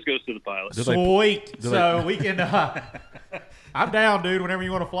 No, it just goes to the pilot. Sweet. So we can. I'm down, dude. Whenever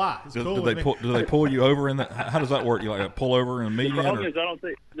you want to fly, it's cool. Do they pull you over in the? How does that work? You like pull over in a median? The problem is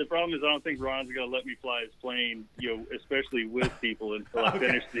I don't think Ron's going to let me fly his plane, especially with people until I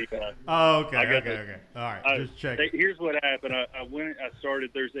finish the. Okay. All right, just check. Here's what happened. I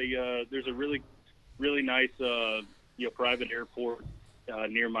started. There's a really, really nice private airport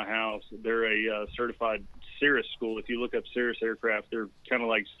near my house. They're a certified Cirrus school. If you look up Cirrus aircraft, they're kind of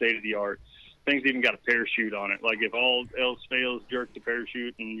like state of the art. Things even got a parachute on it. Like if all else fails, jerk the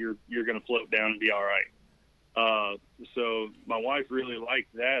parachute and you're going to float down and be all right. So my wife really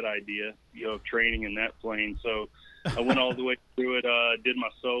liked that idea, of training in that plane. So I went all the way through it, did my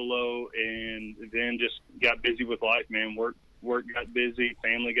solo, and then just got busy with life, man. Work got busy,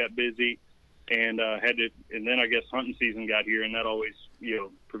 family got busy, and and then I guess hunting season got here, and that always,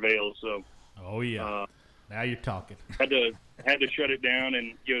 prevails. So. Oh yeah. Now you're talking. Had to shut it down,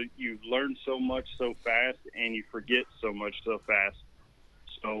 and you learn so much so fast, and you forget so much so fast.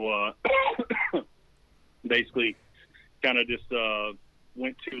 So basically, kind of just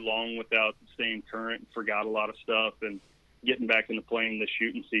went too long without staying current, and forgot a lot of stuff, and getting back in the plane this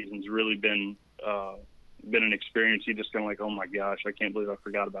shooting season's really been an experience. You just kind of like, oh my gosh, I can't believe I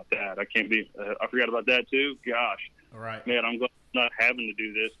forgot about that. I forgot about that too. Gosh, all right, man, I'm glad I'm not having to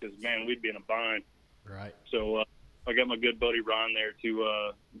do this because man, we'd be in a bind. Right. So I got my good buddy Ron there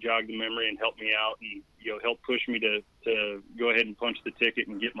to jog the memory and help me out, and help push me to go ahead and punch the ticket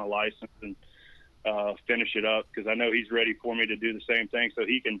and get my license and finish it up, because I know he's ready for me to do the same thing, so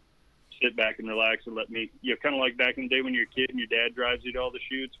he can sit back and relax and let me, kind of like back in the day when you're a kid and your dad drives you to all the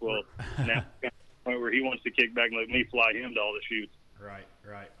shoots. Well, now the point where he wants to kick back and let me fly him to all the shoots. Right.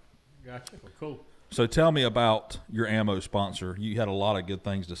 Gotcha. Well, cool. So tell me about your ammo sponsor. You had a lot of good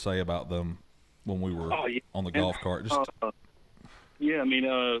things to say about them when we were on the golf cart. So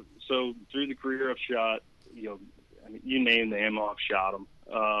through the career I've shot, you name the ammo, I've shot them.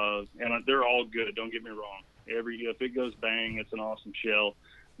 and they're all good. Don't get me wrong. If it goes bang, it's an awesome shell.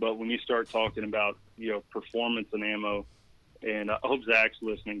 But when you start talking about, performance and ammo, and I hope Zach's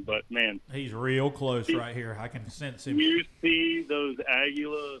listening, but man, he's real close right here. I can sense him. You see those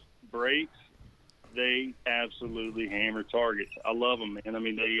Aguila breaks, they absolutely hammer targets. I love them, man. I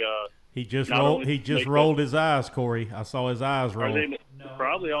mean, he just rolled his eyes, Cory. I saw his eyes roll.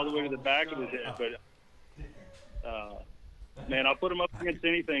 Probably all the way to the back of his head, but man, I'll put them up against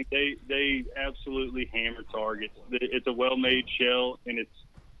anything. They absolutely hammer targets. It's a well-made shell, and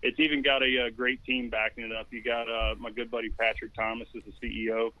it's even got a great team backing it up. You got my good buddy Patrick Thomas is the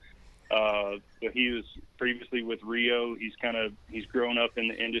CEO. He was previously with Rio. He's grown up in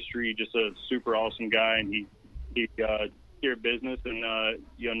the industry, just a super awesome guy, and he here business. And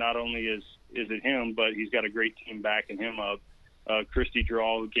not only is it him, but he's got a great team backing him up. Christy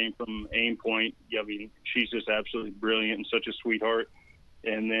Draw, who came from Aim Point. I mean, she's just absolutely brilliant and such a sweetheart.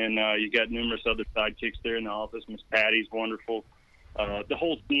 And then you got numerous other sidekicks there in the office. Miss Patty's wonderful. The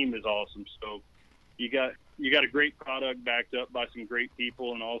whole team is awesome. So you got a great product backed up by some great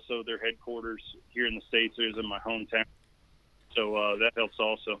people, and also their headquarters here in the States is in my hometown. So that helps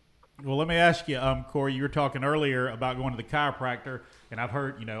also. Well, let me ask you, Cory, you were talking earlier about going to the chiropractor, and I've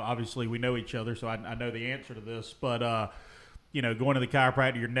heard, obviously we know each other, so I know the answer to this, but, going to the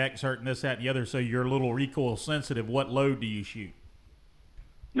chiropractor, your neck's hurting, this, that, and the other, so you're a little recoil sensitive. What load do you shoot?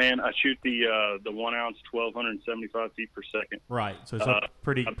 Man, I shoot the 1 ounce, 1,275 feet per second. Right, so it's a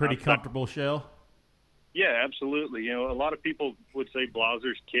pretty comfortable shell? Yeah, absolutely. A lot of people would say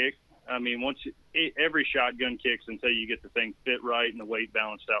Blazers kick. I mean, every shotgun kicks until you get the thing fit right and the weight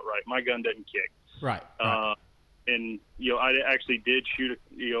balanced out right. My gun doesn't kick. Right. And I actually did shoot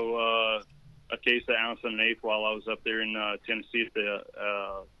a case of ounce and an eighth while I was up there in Tennessee at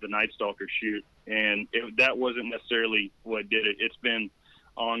the Night Stalker shoot, and that wasn't necessarily what did it. It's been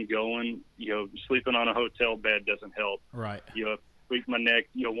ongoing. Sleeping on a hotel bed doesn't help. Right. Tweak my neck,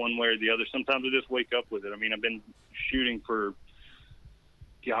 one way or the other. Sometimes I just wake up with it. I mean, I've been shooting for,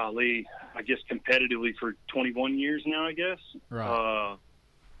 golly, I guess competitively for 21 years now, I guess. Right.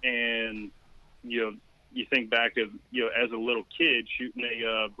 And, you think back of, as a little kid shooting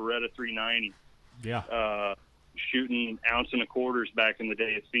a Beretta 390. Yeah. Shooting ounce and a quarters back in the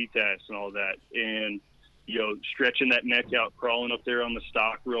day at CTAS and all that. And, stretching that neck out, crawling up there on the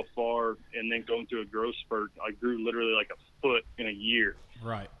stock real far, and then going through a growth spurt. I grew literally like a foot in a year.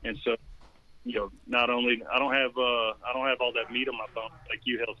 Right. And so, not only I don't have all that meat on my bone like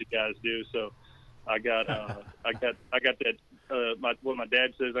you healthy guys do. So, I got that. What my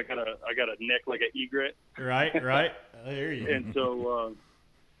dad says, I got a neck like an egret. Right. I hear you. And so,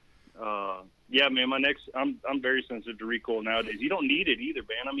 yeah, man, my neck's I'm very sensitive to recoil nowadays. You don't need it either,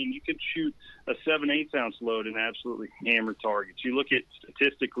 man. I mean, you could shoot a 7/8 ounce load and absolutely hammer targets. You look at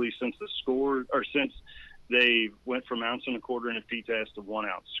statistically since they went from ounce and a quarter in a PTAS to 1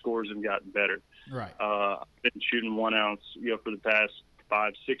 ounce, scores have gotten better. Right. I've been shooting 1 ounce, for the past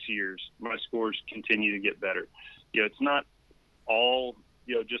 5-6 years. My scores continue to get better. It's not all,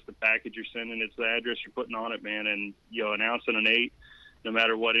 just the package you're sending. It's the address you're putting on it, man. And, an ounce and an 8, no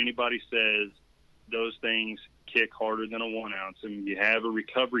matter what anybody says, those things kick harder than a 1 ounce. And you have a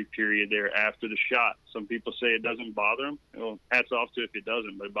recovery period there after the shot. Some people say it doesn't bother them. Well, hats off to if it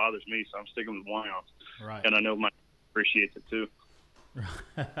doesn't, but it bothers me, so I'm sticking with 1 ounce. Right. And I know my appreciates it too.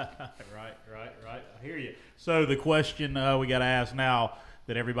 Right. I hear you. So the question we got to ask now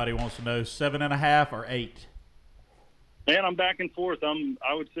that everybody wants to know: 7.5 or 8? Man, I'm back and forth.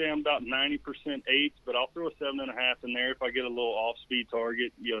 I would say I'm about 90% 8, but I'll throw a 7.5 in there if I get a little off-speed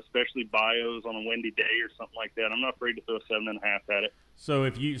target, especially bios on a windy day or something like that. I'm not afraid to throw a 7.5 at it. So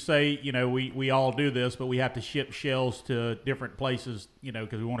if you say, we all do this, but we have to ship shells to different places,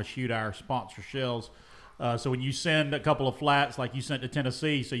 because we want to shoot our sponsor shells. So when you send a couple of flats like you sent to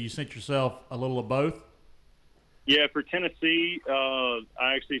Tennessee, so you sent yourself a little of both? Yeah, for Tennessee,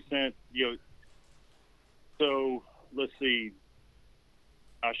 I actually sent, so let's see,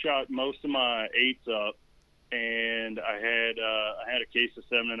 I shot most of my 8s up, and I had a case of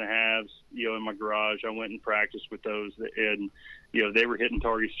 7.5s, in my garage. I went and practiced with those, and they were hitting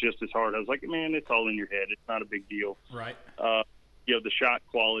targets just as hard. I was like, man, it's all in your head. It's not a big deal. Right. The shot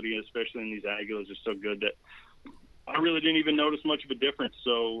quality, especially in these Aguilas, is so good that I really didn't even notice much of a difference.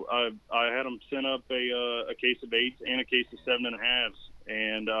 So I had them send up a case of 8s and a case of 7.5s,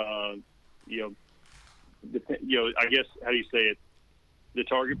 and I guess, how do you say it? The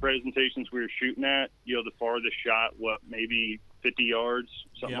target presentations we were shooting at, the farthest shot, maybe 50 yards,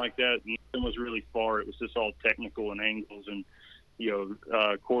 something like that. Nothing was really far. It was just all technical and angles and,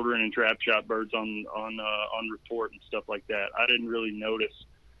 quartering and trap shot birds on report and stuff like that. I didn't really notice,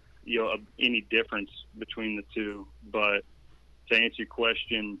 any difference between the two. But to answer your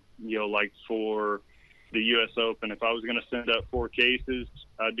question, like for the U.S. Open, if I was going to send up 4 cases,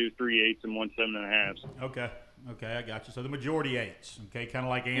 I'd do 3 8s and 1 7.5. Okay, I got you. So the majority 8s, okay, kind of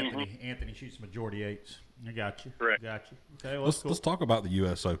like Anthony. Mm-hmm. Anthony shoots majority 8s. I got you. Correct. Got you. Okay, well, Let's cool. let's talk about the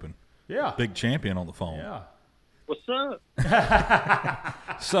U.S. Open. Yeah. Big champion on the phone. Yeah. What's up?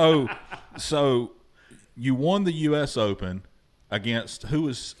 So you won the U.S. Open against who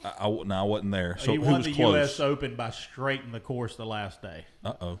was? I wasn't there. So He who won was the close? U.S. Open by straightening the course the last day.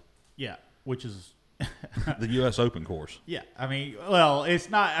 Yeah, which is The U.S. Open course. yeah. I mean, well, it's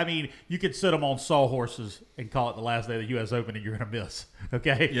not. I mean, you could sit them on sawhorses and call it the last day of the U.S. Open, and you're going to miss.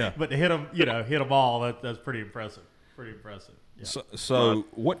 Okay. Yeah. But to hit them all, that's pretty impressive. Pretty impressive. Yeah. So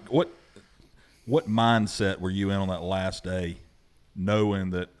what mindset were you in on that last day,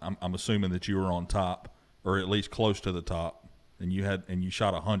 knowing that I'm assuming that you were on top or at least close to the top, and you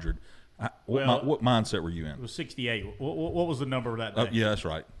shot 100? What mindset were you in? It was 68. What was the number that day? Yeah, that's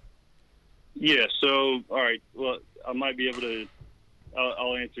right. Yeah. So, all right. Well, I might be able to.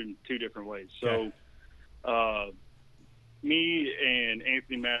 I'll answer in 2 different ways. So, me and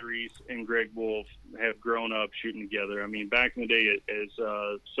Anthony Matarese and Greg Wolf have grown up shooting together. I mean, back in the day, as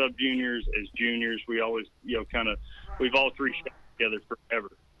sub juniors, as juniors, we always, we've all 3 shot together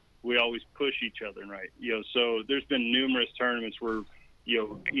forever. We always push each other, right? So there's been numerous tournaments where,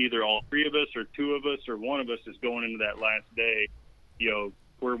 either all 3 of us or 2 of us or 1 of us is going into that last day,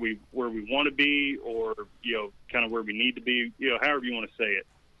 where we want to be, or kind of where we need to be, however you want to say it.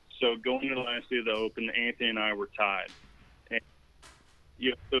 So going into the last day of the Open, Anthony and I were tied, and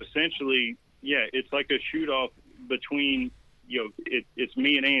so essentially, it's like a shoot off between it's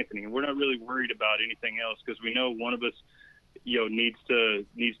me and Anthony, and we're not really worried about anything else because we know one of us needs to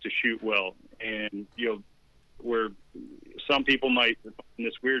shoot well, and where some people might find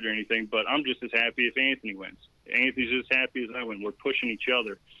this weird or anything, but I'm just as happy if Anthony wins. Anthony's just happy as I win. We're pushing each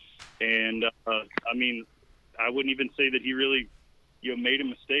other. And, I mean, I wouldn't even say that he really, made a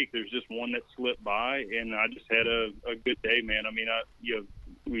mistake. There's just one that slipped by, and I just had a good day, man. I mean,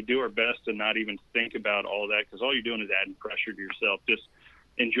 we do our best to not even think about all that because all you're doing is adding pressure to yourself. Just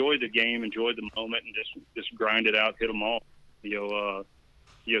enjoy the game, enjoy the moment, and just grind it out, hit them all.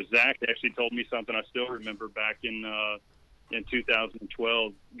 Zach actually told me something I still remember back in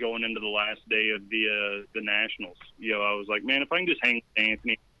 2012, going into the last day of the Nationals. I was like, man, if I can just hang with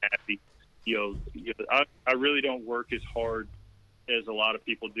Anthony, I'm happy. I really don't work as hard as a lot of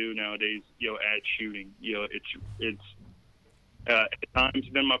people do nowadays. At shooting, it's at times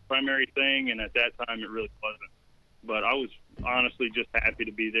been my primary thing, and at that time it really wasn't. But I was honestly just happy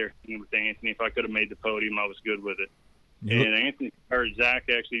to be there with Anthony. If I could have made the podium, I was good with it. Yep. And Zach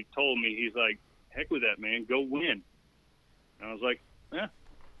actually told me, he's like, heck with that, man, go win. And I was like, well,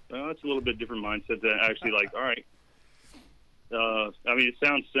 that's a little bit different mindset than actually like, all right. I mean, it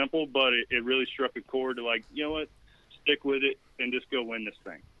sounds simple, but it really struck a chord to like, you know what, stick with it and just go win this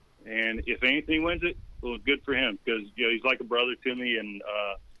thing. And if Anthony wins it, well, good for him because, he's like a brother to me. And,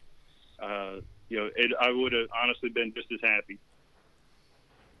 I would have honestly been just as happy.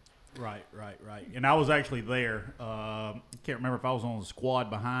 Right. And I was actually there. I can't remember if I was on the squad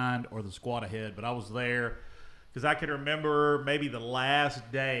behind or the squad ahead, but I was there because I can remember maybe the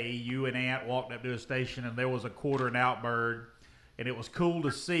last day you and Ant walked up to a station and there was a quartering out bird, and it was cool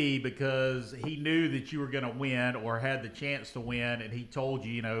to see because he knew that you were going to win or had the chance to win, and he told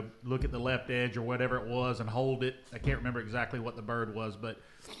you, look at the left edge or whatever it was and hold it. I can't remember exactly what the bird was, but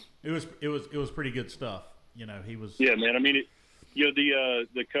it was pretty good stuff. He was. Yeah, man. I mean,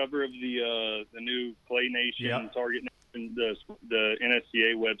 the cover of the new Play Nation, Target Nation, the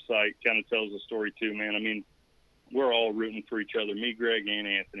NSCA website kind of tells the story too, man. I mean, we're all rooting for each other, me, Greg, and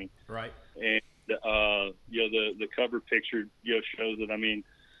Anthony. Right. And the cover picture shows it. I mean,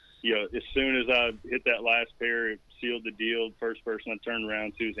 as soon as I hit that last pair, it sealed the deal. The first person I turned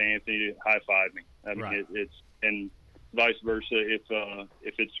around to is Anthony to high five me. I mean, right. It's and vice versa. If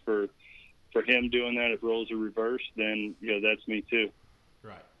it's for him doing that, if roles are reversed, then that's me too.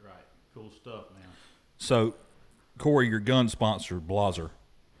 Right. Cool stuff, man. So, Cory, your gun sponsor, Blaser.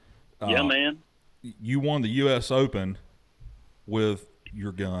 Yeah, man. You won the U.S. Open with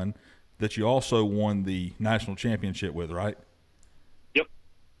your gun that you also won the national championship with, right? Yep.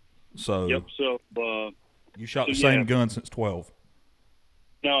 So. So. You shot the same gun since 12.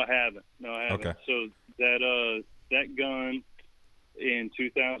 No, I haven't. Okay. So that gun in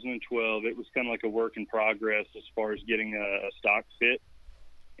 2012, it was kind of like a work in progress as far as getting a stock fit,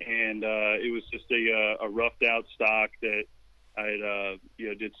 and it was just a roughed out stock that I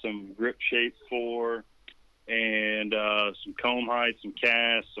did some grip shape for, and some comb height, some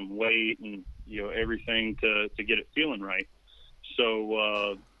cast, some weight, and everything to get it feeling right.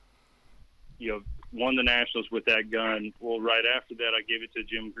 So won the nationals with that gun. Well, right after that, I gave it to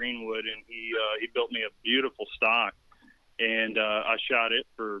Jim Greenwood, and he built me a beautiful stock, and I shot it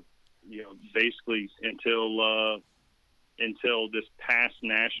for basically until this past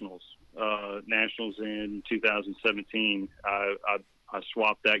nationals in 2017. I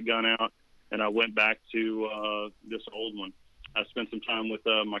swapped that gun out, and I went back to this old one. I spent some time with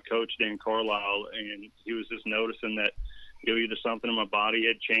my coach, Dan Carlisle, and he was just noticing that either something in my body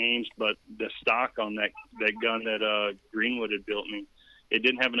had changed, but the stock on that gun that Greenwood had built me, it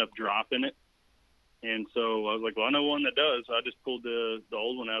didn't have enough drop in it. And so I was like, well, I know one that does. So I just pulled the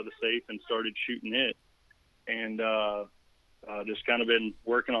old one out of the safe and started shooting it. And just kind of been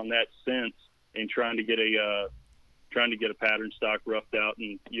working on that since, and trying to get a pattern stock roughed out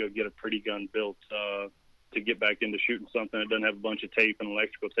and get a pretty gun built to get back into shooting something that doesn't have a bunch of tape and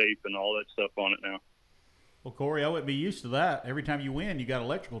electrical tape and all that stuff on it now. Well, Cory, I wouldn't be used to that. Every time you win, you got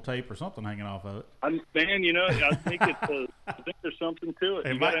electrical tape or something hanging off of it. I think I think there's something to it.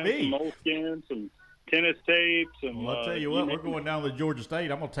 It you might be. Some moleskin, some tennis tape, some. Well, I'll tell you what, we're going down to Georgia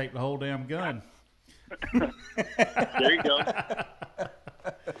State. I'm going to tape the whole damn gun. There you go.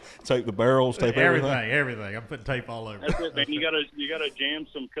 Tape the barrels, tape everything. Everything. I'm putting tape all over. That's it, man. You gotta jam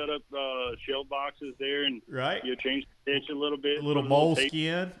some cut up shell boxes there, and right. Change the pitch a little bit. A little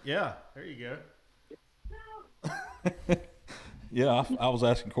moleskin. Yeah, there you go. Yeah, I was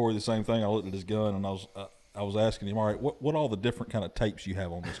asking Cory the same thing. I looked at his gun, and I was asking him, all right, what all the different kind of tapes you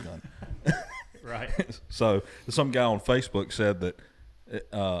have on this gun? Right. So some guy on Facebook said that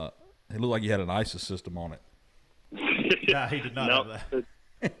it looked like you had an ISIS system on it. No, he did not have that.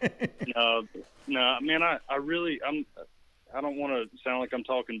 No, man, I don't want to sound like I'm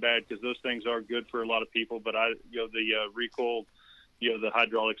talking bad, because those things are good for a lot of people, but the recoil, the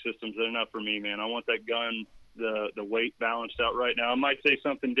hydraulic systems, they're not for me, man. I want that gun, the weight balanced out right now. I might say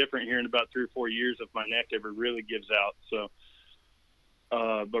something different here in about 3 or 4 years if my neck ever really gives out. So,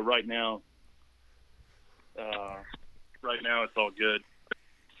 but right now it's all good.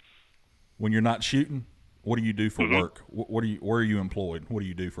 When you're not shooting, what do you do for work? Where are you employed? What do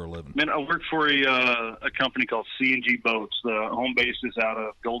you do for a living? Man, I work for a company called C&G Boats. The home base is out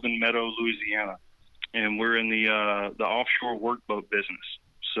of Golden Meadow, Louisiana, and we're in the offshore workboat business.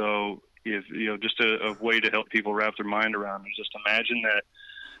 So, if just a way to help people wrap their mind around it, just imagine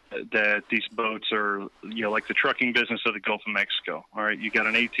that these boats are like the trucking business of the Gulf of Mexico. All right, you got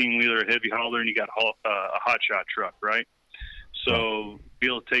an 18-wheeler, a heavy hauler, and you got a hotshot truck, right? So be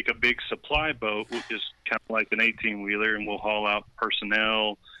able to take a big supply boat, which is kind of like an 18-wheeler, and we'll haul out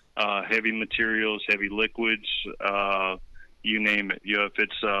personnel, heavy materials, heavy liquids, you name it. If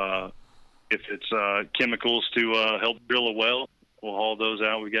it's chemicals to help drill a well, we'll haul those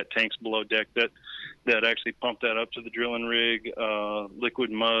out. We got tanks below deck that actually pump that up to the drilling rig, liquid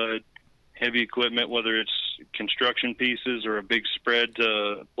mud, heavy equipment, whether it's construction pieces or a big spread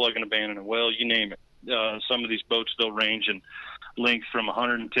to plug and abandon a well, you name it. Some of these boats, they'll range in length from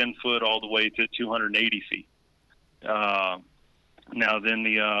 110 foot all the way to 280 feet. Now then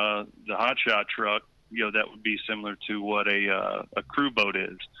the hotshot truck, that would be similar to what a crew boat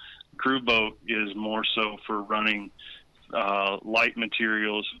is. Crew boat is more so for running light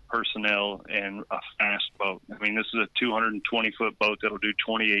materials, personnel, and a fast boat. I mean, this is a 220-foot boat that'll do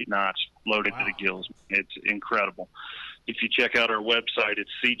 28 knots loaded to the gills. It's incredible. If you check out our website,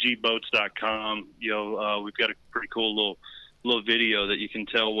 it's cgboats.com. We've got a pretty cool little video that you can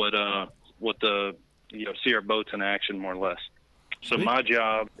tell what the see our boats in action, more or less. So my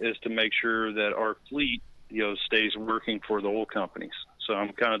job is to make sure that our fleet stays working for the oil companies. So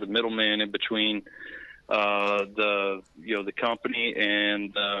I'm kind of the middleman in between the company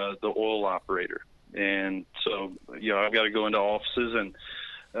and the oil operator. And so I've got to go into offices and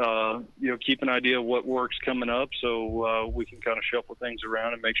keep an idea of what work's coming up, so we can kind of shuffle things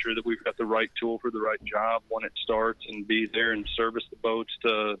around and make sure that we've got the right tool for the right job when it starts, and be there and service the boats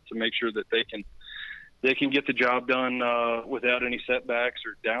to make sure that they can get the job done without any setbacks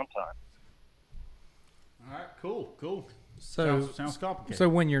or downtime. All right, cool. So sounds complicated. So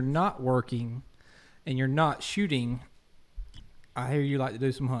when you're not working and you're not shooting, I hear you like to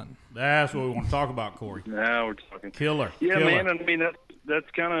do some hunting. That's what we want to talk about, Cory. Now we're talking killer. Yeah, killer. Man. I mean that's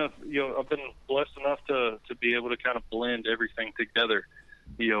kind of I've been blessed enough to be able to kind of blend everything together.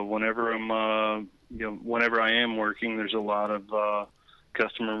 Whenever I'm whenever I am working, there's a lot of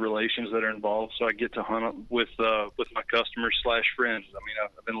customer relations that are involved, so I get to hunt with my customers / friends. I mean,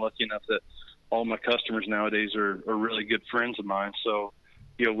 I've been lucky enough that all my customers nowadays are really good friends of mine. So,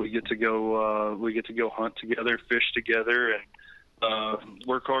 we get to go hunt together, fish together, and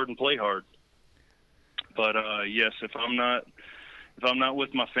work hard and play hard. But yes, if I'm not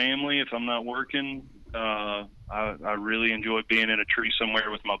with my family, if I'm not working, I really enjoy being in a tree somewhere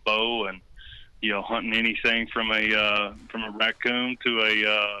with my bow and hunting anything from a raccoon to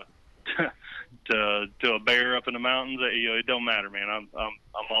a to a bear up in the mountains. It don't matter, man. I'm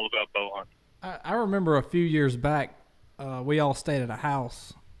all about bow hunting. I remember a few years back, we all stayed at a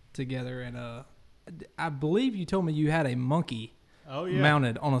house together, and I believe you told me you had a monkey. Oh, yeah.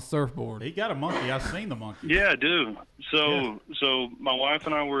 Mounted on a surfboard. He got a monkey. I've seen the monkey. Yeah, I do. So my wife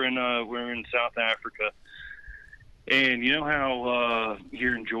and I were in South Africa, and you know how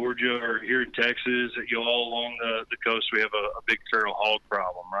here in Georgia or here in Texas, all along the coast, we have a big feral hog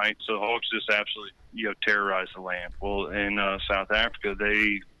problem, right? So hogs just absolutely terrorize the land. Well, in South Africa,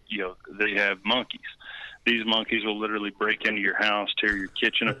 they have monkeys. These monkeys will literally break into your house, tear your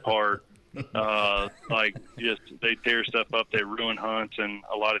kitchen apart. They tear stuff up, they ruin hunts, and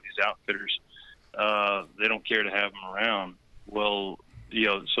a lot of these outfitters, they don't care to have them around. Well,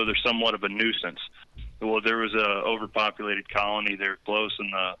 so they're somewhat of a nuisance. Well, there was a overpopulated colony there close,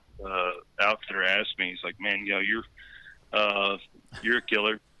 and the outfitter asked me, he's like, man, you're a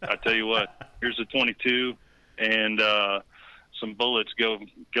killer. I tell you what, here's a 22 and some bullets, go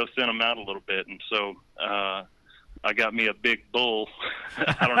thin them out a little bit. And so I got me a big bull.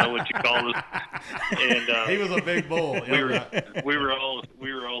 I don't know what you call it. And he was a big bull. we were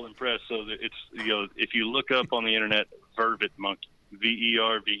all impressed. So that it's if you look up on the internet, vervet monkey,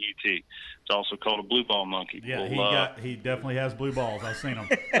 VERVET. It's also called a blue ball monkey. Yeah, he definitely has blue balls. I've seen them.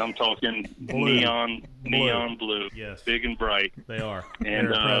 I'm talking neon blue. Yes, big and bright. They are. And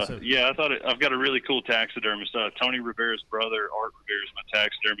impressive. I've got a really cool taxidermist. Tony Rivera's brother, Art Rivera, is my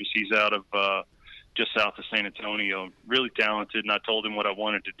taxidermist. He's out of just south of San Antonio. Really talented, and I told him what I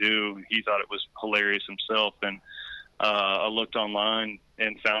wanted to do. He thought it was hilarious himself, and I looked online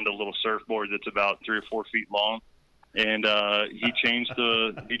and found a little surfboard that's about 3 or 4 feet long, and he changed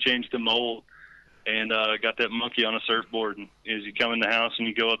the mold and got that monkey on a surfboard. And as you come in the house and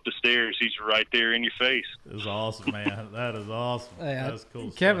you go up the stairs, he's right there in your face. It was awesome, man. That is awesome. Hey, That's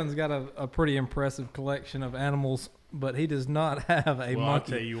cool. Kevin's got a pretty impressive collection of animals, but he does not have a monkey. I'll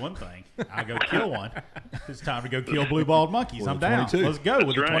tell you one thing. I'll go kill one. It's time to go kill blue-balled monkeys. I'm down. 22. Let's go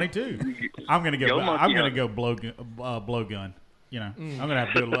with the 22. I'm gonna go. I'm gonna go blow gun. I'm gonna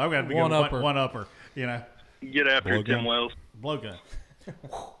have to do. I'm gonna have to go one upper. Get after it, Tim Wells. Blow gun.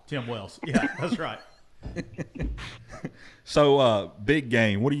 Tim Wells. Yeah, that's right. So, big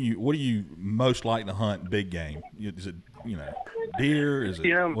game. What do you most like to hunt? Big game? Is it deer? Is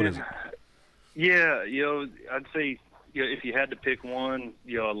it what is it? Yeah, I'd say if you had to pick one,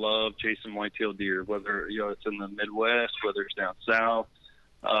 I love chasing whitetail deer. Whether it's in the Midwest, whether it's down south,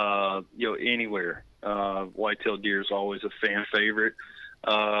 anywhere. Whitetail deer is always a fan favorite.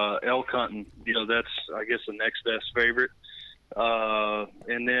 Elk hunting, that's I guess the next best favorite.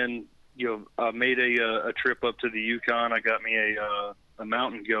 And then I made a trip up to the Yukon. I got me a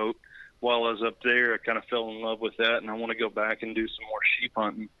mountain goat. While I was up there, I kind of fell in love with that, and I want to go back and do some more sheep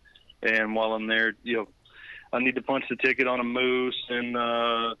hunting. And while I'm there, I need to punch the ticket on a moose and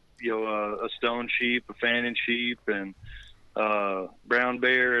a stone sheep, a fanning sheep, and brown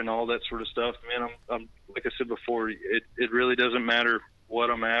bear, and all that sort of stuff. Man, I'm like I said before, it really doesn't matter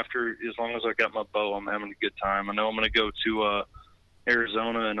what I'm after as long as I got my bow. I'm having a good time. I know I'm going to go to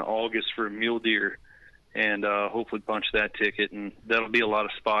Arizona in August for a mule deer, and hopefully punch that ticket, and that'll be a lot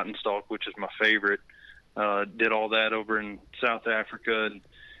of spot and stalk, which is my favorite. Did all that over in South Africa, and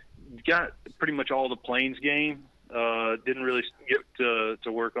got pretty much all the plains game. Didn't really get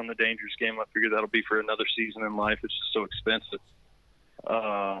to work on the dangerous game. I figured that'll be for another season in life. It's just so expensive.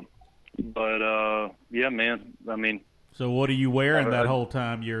 Yeah, man. I mean, so what are you wearing that whole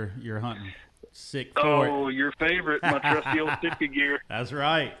time you're hunting? Sick Cory. Oh, your favorite, my trusty old Sitka gear. That's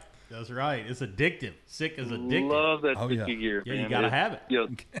right. It's addictive. Sick is addictive. Love that Sitka gear. Yeah, man. you gotta have it.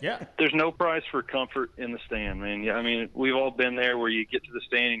 Yeah. There's no price for comfort in the stand, man. Yeah, I mean, we've all been there where you get to the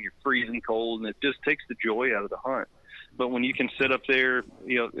stand and you're freezing cold, and it just takes the joy out of the hunt. But when you can sit up there,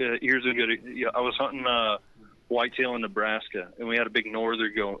 here's a good. I was hunting whitetail in Nebraska, and we had a big norther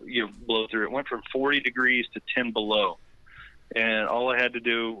blow through. It went from 40 degrees to 10 below, and all I had to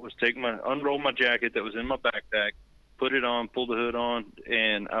do was unroll my jacket that was in my backpack, put it on, pull the hood on,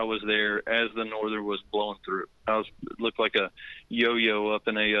 and I was there as the norther was blowing through. Looked like a yo-yo up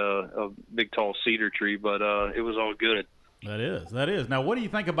in a big tall cedar tree, but it was all good. That is. Now, what do you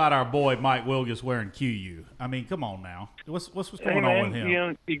think about our boy Mike Wilgus wearing QU? I mean, come on now. What's going on with him? You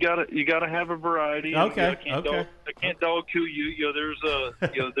know, you gotta have a variety. Okay. I can't dog QU. You know, there's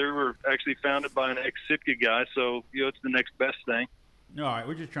they were actually founded by an ex-Sitka guy, so it's the next best thing. All right,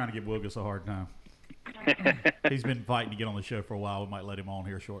 we're just trying to give Wilgus a hard time. He's been fighting to get on the show for a while. We might let him on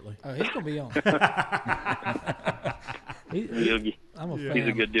here shortly. Oh, he's gonna be on. I'm a fan. He's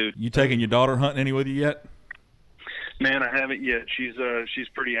a good dude. You taking your daughter hunting any with you yet? Man, I haven't yet. She's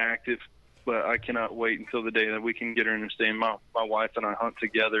pretty active, but I cannot wait until the day that we can get her in and stay. My wife and I hunt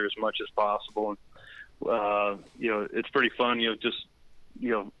together as much as possible, and it's pretty fun.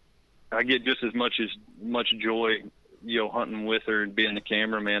 I get just as much joy, hunting with her and being the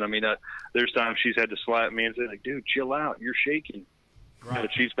cameraman. I mean, there's times she's had to slap me and say, like, dude, chill out, you're shaking. Right.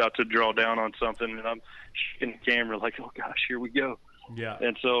 But she's about to draw down on something, and I'm shaking the camera like, oh gosh, here we go. Yeah.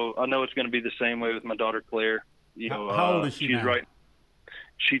 And so I know it's going to be the same way with my daughter Claire. How old is she she's now? Right.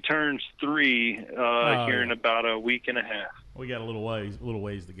 She turns 3 here in about a week and a half. We got a little ways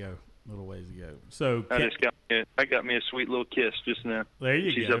to go. So I got me a sweet little kiss just now. There you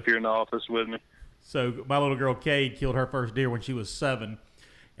She's go. up here in the office with me. So my little girl Cade killed her first deer when she was 7,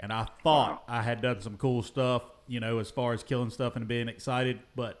 and I thought I had done some cool stuff, as far as killing stuff and being excited,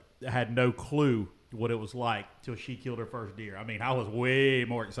 but I had no clue what it was like till she killed her first deer. I mean, I was way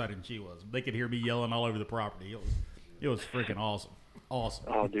more excited than she was. They could hear me yelling all over the property. It was freaking awesome.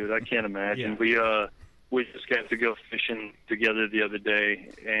 Oh, dude, I can't imagine. Yeah. We just got to go fishing together the other day,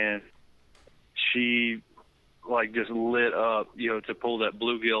 and she just lit up, to pull that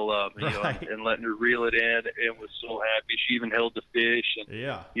bluegill up, right. And letting her reel it in, and was so happy. She even held the fish,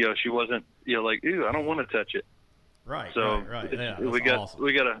 and she wasn't, like, ew, I don't want to touch it. Right. So right. Yeah, we got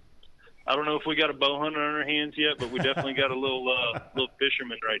a. I don't know if we got a bow hunter on our hands yet, but we definitely got a little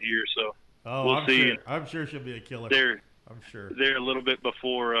fisherman right here. So we'll see. Sure. I'm sure she'll be a killer. I'm sure. There a little bit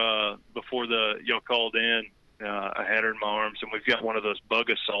before y'all called in. I had her in my arms, and we've got one of those bug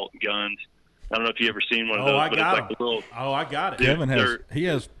assault guns. I don't know if you ever seen one of those. I got it. I got it. Kevin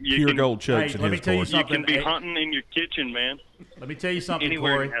has pure gold chokes in let me his tell you board. something. You can be hunting in your kitchen, man. Let me tell you something,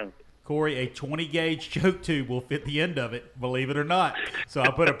 Anywhere Corey. Corey, a 20-gauge choke tube will fit the end of it, believe it or not. So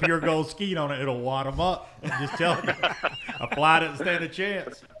I put a pure gold skeet on it. It'll wad them up. I'm just telling you. A fly doesn't stand a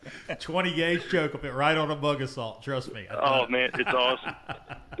chance. 20-gauge choke will fit right on a bug assault. Trust me. Oh, man, it's awesome.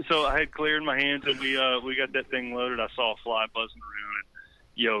 So I had Claire in my hands, and we got that thing loaded. I saw a fly buzzing around,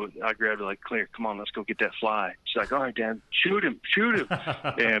 and I grabbed her like, Claire, come on, let's go get that fly. She's like, all right, Dad, shoot him.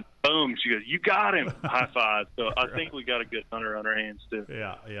 And boom, she goes, you got him. High five. So I think we got a good hunter on our hands, too.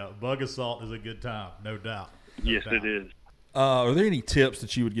 Yeah. Bug assault is a good time, no doubt. Yes, it is. Are there any tips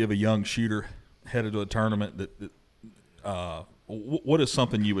that you would give a young shooter headed to a tournament? What is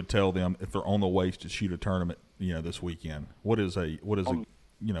something you would tell them if they're on the way to shoot a tournament, this weekend? What is a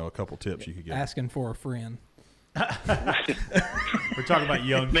couple tips you could give? Asking for a friend. We're talking about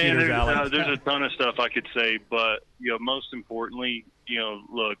young shooters, Alex. There's a ton of stuff I could say, but most importantly,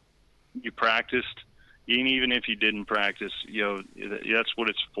 look, you practiced. And even if you didn't practice, that's what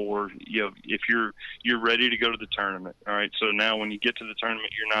it's for. If you're ready to go to the tournament, all right. So now when you get to the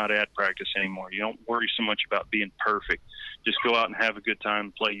tournament, you're not at practice anymore. You don't worry so much about being perfect. Just go out and have a good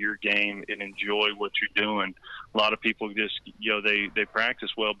time, play your game, and enjoy what you're doing. A lot of people just, they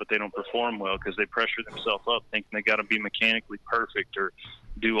practice well, but they don't perform well because they pressure themselves up, thinking they got to be mechanically perfect or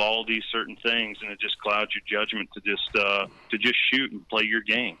do all these certain things, and it just clouds your judgment to just shoot and play your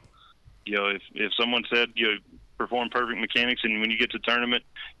game. If someone said perform perfect mechanics, and when you get to the tournament,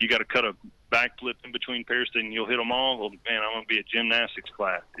 you got to cut a backflip in between pairs, then you'll hit them all. Well, man, I'm going to be a gymnastics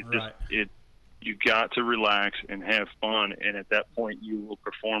class. You got to relax and have fun, and at that point, you will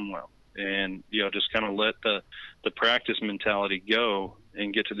perform well. And just kind of let the practice mentality go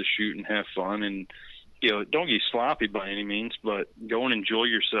and get to the shoot and have fun. And don't get sloppy by any means, but go and enjoy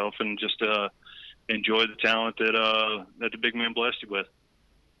yourself and just enjoy the talent that the big man blessed you with.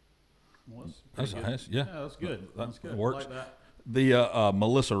 That's nice. Yeah, that's good. That's good. Works. Like that. The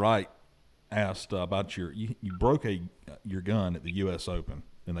Melissa Wright asked about you broke your gun at the U.S. Open,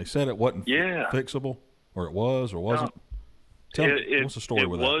 and they said it wasn't fixable, or it was, or wasn't. Tell me, what's the story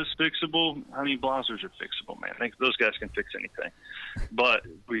with that? It was fixable. I mean, Blossers are fixable, man. Those guys can fix anything. But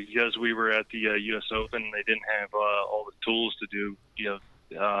because we were at the U.S. Open, they didn't have all the tools to do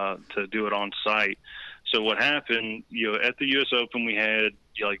it on site. So what happened, at the U.S. Open, we had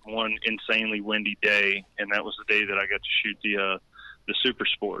one insanely windy day, and that was the day that I got to shoot the Super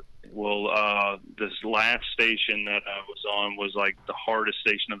Sport. Well, this last station that I was on was like the hardest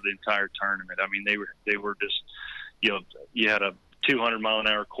station of the entire tournament. I mean, they were just, you had a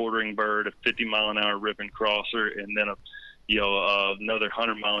 200-mile-an-hour quartering bird, a 50-mile-an-hour ribbon crosser, and then another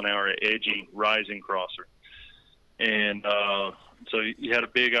 100-mile-an-hour edgy rising crosser. And so you had a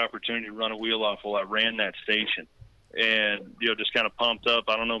big opportunity to run a wheel off while I ran that station. And, just kind of pumped up.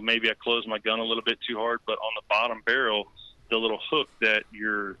 I don't know, maybe I closed my gun a little bit too hard, but on the bottom barrel, the little hook that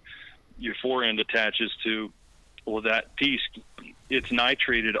your fore end attaches to, well, that piece, it's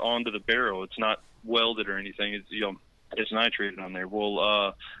nitrated onto the barrel. It's not welded or anything. It's nitrated on there.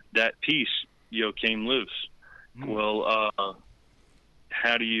 Well, that piece, came loose. Well,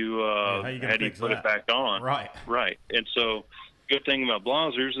 how do you put it back on? Right. And so, good thing about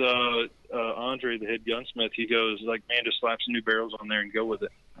Blazers, Andre, the head gunsmith, he goes like, man, just slap some new barrels on there and go with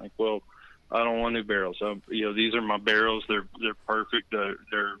it. Like, well, I don't want new barrels. These are my barrels. They're perfect.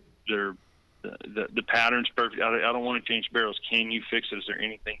 The pattern's perfect. I don't want to change barrels. Can you fix it? Is there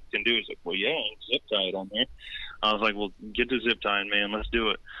anything you can do? He's like, well, yeah, zip tie it on there. I was like, well, get the zip tie in, man. Let's do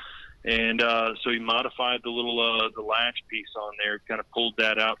it. And so he modified the little the latch piece on there, kind of pulled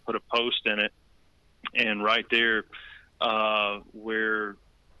that out, put a post in it, and right there where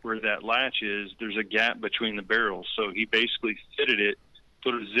that latch is, there's a gap between the barrels. So he basically fitted it,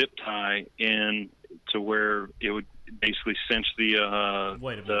 put a zip tie in to where it would basically cinch the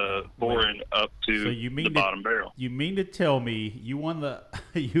bore end up to the bottom barrel. You mean to tell me you won the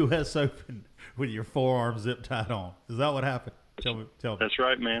U.S. Open with your forearm zip tied on? Is that what happened? Tell me. That's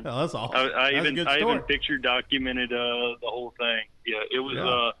right, man. Oh, that's awesome. I even picture documented the whole thing. Yeah, it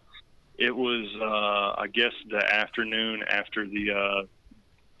was. It was, I guess, the afternoon after the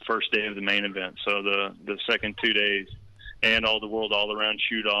first day of the main event. So the second 2 days, and all the world all-around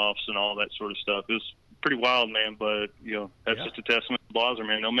shoot-offs and all that sort of stuff. It was pretty wild, man. But that's just a testament to Blazer,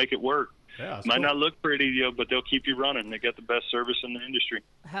 man. They'll make it work. Yeah, might not look pretty, but they'll keep you running. They got the best service in the industry.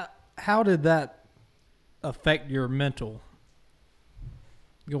 How did that affect your mental?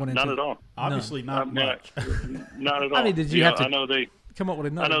 Going into not at all. Obviously, not much. Not at all. I mean, did you have to? I know they come up with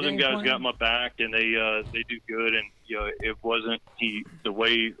another. I know game them guys plan? got my back, and they do good. And it wasn't the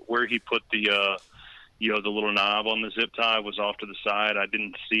way where he put the the little knob on the zip tie was off to the side. I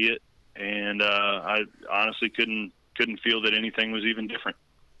didn't see it, and I honestly couldn't feel that anything was even different.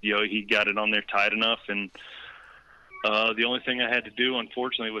 He got it on there tight enough, and the only thing I had to do,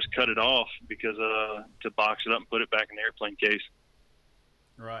 unfortunately, was cut it off because to box it up and put it back in the airplane case.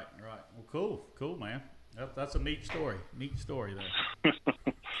 Right. Well, cool, man. That's a neat story. Neat story there.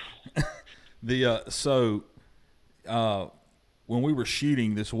 When we were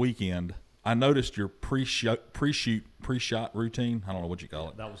shooting this weekend, I noticed your pre-shot routine. I don't know what you call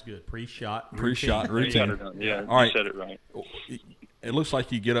it. That was good. Pre-shot routine. Yeah, all right. You said it right. It looks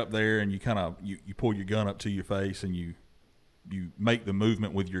like you get up there and you kind of you pull your gun up to your face and you make the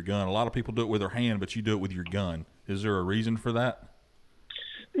movement with your gun. A lot of people do it with their hand, but you do it with your gun. Is there a reason for that?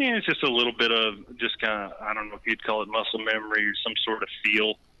 Yeah, it's just a little bit of just kind of, I don't know if you'd call it muscle memory or some sort of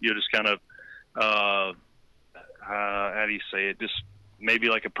feel. Just kind of, how do you say it? Just maybe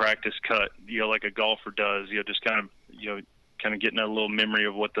like a practice cut, like a golfer does. Just kind of getting a little memory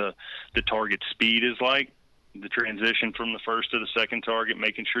of what the target speed is like, the transition from the first to the second target,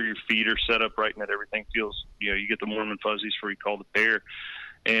 making sure your feet are set up right and that everything feels, you get the warm and fuzzies before you call the pair.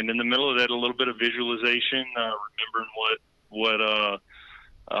 And in the middle of that, a little bit of visualization, remembering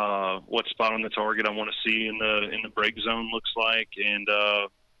what spot on the target I want to see in the break zone looks like, and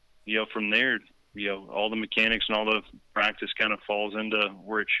from there, all the mechanics and all the practice kind of falls into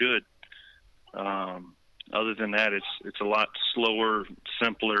where it should. Other than that, it's a lot slower,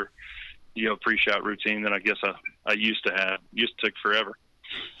 simpler, pre-shot routine than I guess I used to have. Used to take forever.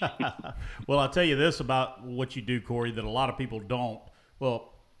 Well, I'll tell you this about what you do, Cory, that a lot of people don't.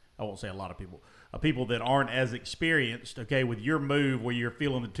 Well, I won't say a lot of people. People that aren't as experienced, okay, with your move where you're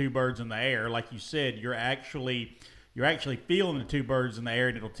feeling the two birds in the air, like you said, you're actually feeling the two birds in the air,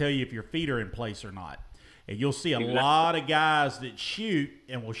 and it'll tell you if your feet are in place or not. And you'll see a lot of guys that shoot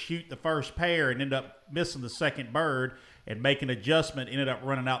and will shoot the first pair and end up missing the second bird and make an adjustment, ended up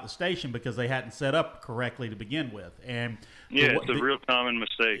running out the station because they hadn't set up correctly to begin with. And it's a real common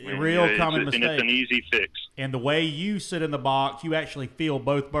mistake, man. Common mistake. And it's an easy fix. And the way you sit in the box, you actually feel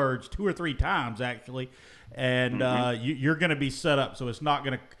both birds 2 or 3 times, actually. And you're going to be set up, so it's not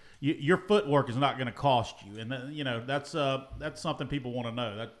going to your footwork is not going to cost you. And, that's something people want to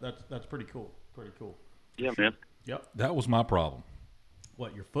know. That's pretty cool. Pretty cool. Yeah, man. Yep. That was my problem.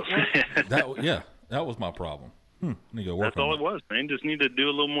 What, your footwork? That was my problem. Need to go work That's all it was, man. Just need to do a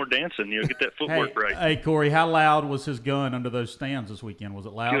little more dancing. Get that footwork right. Hey, Cory, how loud was his gun under those stands this weekend? Was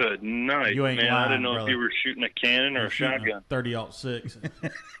it loud? Good night, you ain't man. lying, I didn't know brother. if you were shooting a cannon or a shotgun. 30-06.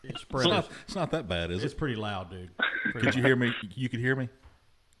 It's not that bad, is it? It's pretty loud, dude. Could you hear me? You could hear me?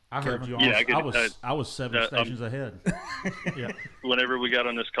 I heard you. Yeah, I was 7 stations ahead. Yeah. Whenever we got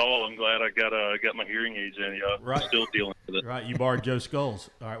on this call, I'm glad I got my hearing aids in. Yeah, Right. Still dealing with it. Right. You borrowed Joe Skulls.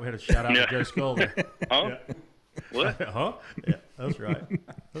 All right. We had a shout out to Joe Skull there. Huh? Yeah. What? Huh? Yeah. That's right.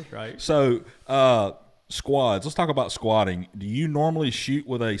 That's right. So, squads. Let's talk about squatting. Do you normally shoot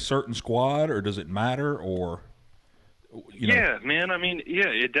with a certain squad, or does it matter? Or Yeah, man. I mean, yeah,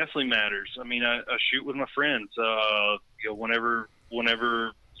 it definitely matters. I mean, I shoot with my friends. Whenever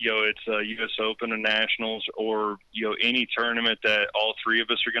it's U.S. Open and Nationals, or any tournament that all three of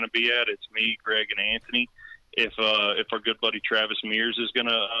us are going to be at, it's me, Greg, and Anthony. If our good buddy Travis Mears is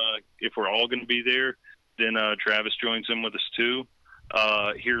gonna, if we're all gonna be there, then Travis joins in with us too.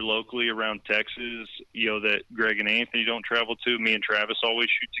 Here locally around Texas, that Greg and Anthony don't travel to, me and Travis always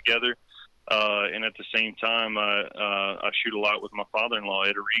shoot together. And at the same time, I shoot a lot with my father-in-law,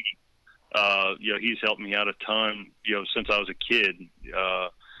 Ed Origi. He's helped me out a ton, since I was a kid.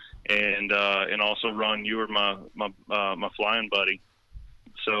 And also Ron, you were my flying buddy.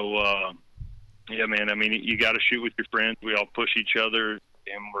 So, yeah, man, I mean, you got to shoot with your friends. We all push each other,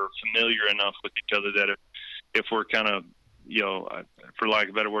 and we're familiar enough with each other that if we're kind of, for lack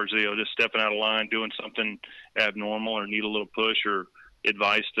of better words, just stepping out of line, doing something abnormal, or need a little push or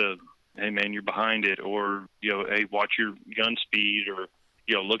advice to, hey man, you're behind it, or hey, watch your gun speed, or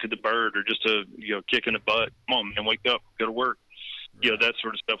look at the bird, or just a kick in the butt. Come on, man, wake up, go to work. Right. That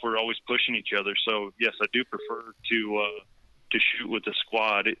sort of stuff. We're always pushing each other. So yes, I do prefer to shoot with the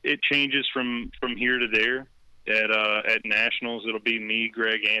squad. It changes from here to there. At Nationals, it'll be me,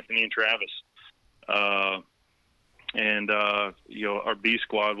 Greg, Anthony, and Travis. Our B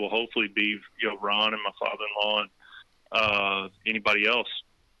squad will hopefully be Ron and my father-in-law and anybody else.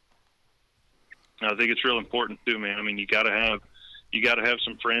 I think it's real important too, man. I mean, you got to have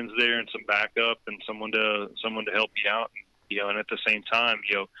some friends there and some backup and someone to help you out. And at the same time,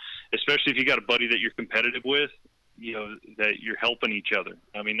 especially if you got a buddy that you're competitive with, that you're helping each other.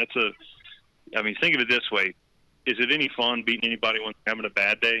 I mean, think of it this way: is it any fun beating anybody when they're having a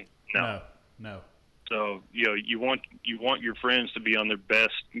bad day? No. So you want your friends to be on their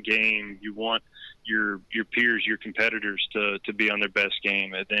best game. You want your peers, your competitors to be on their best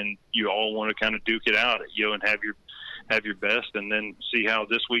game, and then you all want to kind of duke it out, and have your best, and then see how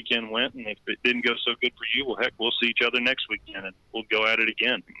this weekend went. And if it didn't go so good for you, well, heck, we'll see each other next weekend, and we'll go at it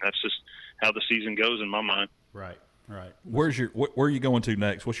again. That's just how the season goes in my mind. Right. Where are you going to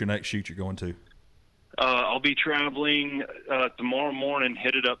next? What's your next shoot you're going to? I'll be traveling tomorrow morning,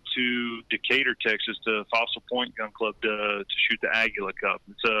 headed up to Decatur, Texas, to Fossil Point Gun Club to shoot the Aguila Cup.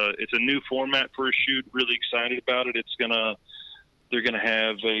 It's a new format for a shoot. Really excited about it. They're gonna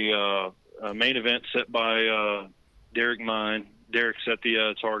have a main event set by Derek Mine. Derek set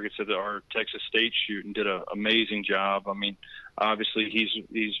the targets at our Texas State shoot and did an amazing job. I mean, obviously he's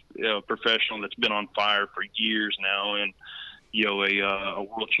a professional that's been on fire for years now, and a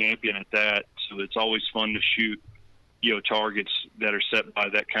world champion at that. So it's always fun to shoot, targets that are set by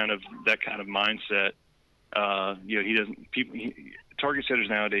that kind of mindset. Target setters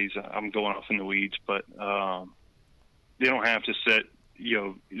nowadays, I'm going off in the weeds, but they don't have to set,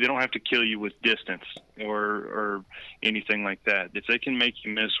 they don't have to kill you with distance or anything like that. If they can make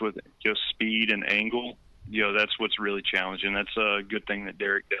you miss with speed and angle, that's what's really challenging. That's a good thing that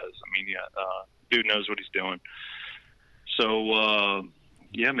Derek does. I mean, dude knows what he's doing. So,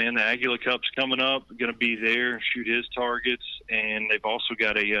 yeah, man, the Aguila Cup's coming up. Going to be there, shoot his targets, and they've also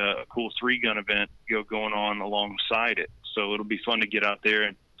got a cool 3-gun event going on alongside it. So it'll be fun to get out there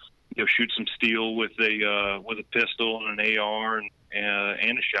and shoot some steel with a pistol and an AR and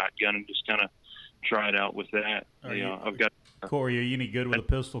a shotgun, and just kind of try it out with that. I've got Cory. Are you any good with a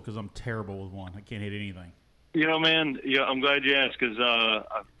pistol? Because I'm terrible with one. I can't hit anything. Man, I'm glad you asked, because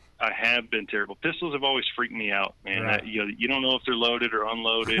I have been terrible. Pistols have always freaked me out, man. Right. You don't know if they're loaded or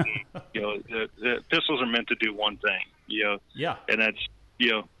unloaded. And, the pistols are meant to do one thing, Yeah. and that's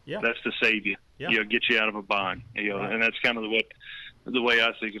that's to save you, Yeah. Get you out of a bind, Right. and that's kind of the way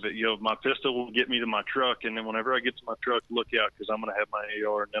I think of it. My pistol will get me to my truck, and then whenever I get to my truck, look out, because I'm going to have my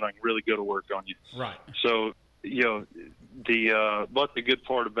AR, and then I can really go to work on you. Right. So, but the good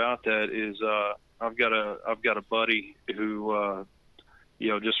part about that is I've got a buddy who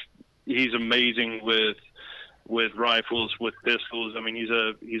he's amazing with rifles, with pistols. I mean,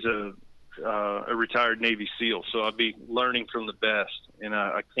 he's a retired Navy SEAL, so I'll be learning from the best, and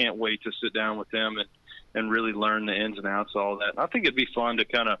I can't wait to sit down with him and really learn the ins and outs of all that. And I think it'd be fun to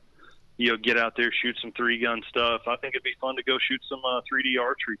kind of get out there, shoot some 3-gun stuff. I think it'd be fun to go shoot some 3D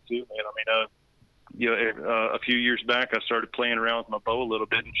archery too, man. I mean, a few years back, I started playing around with my bow a little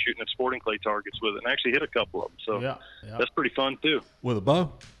bit and shooting at sporting clay targets with it, and actually hit a couple of them. So that's pretty fun too. With a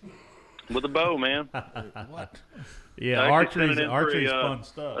bow? With a bow, man. What? Yeah, archery's fun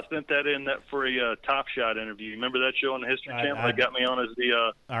stuff. I sent that in for a Top Shot interview. Remember that show on the History Channel? That got me on as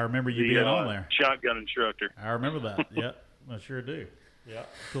the I remember you being on there. Shotgun instructor. I remember that. Yeah, I sure do. Yeah,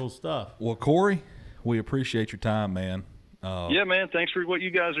 cool stuff. Well, Cory, we appreciate your time, man. Yeah, man. Thanks for what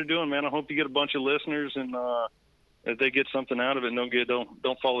you guys are doing, man. I hope you get a bunch of listeners and if they get something out of it,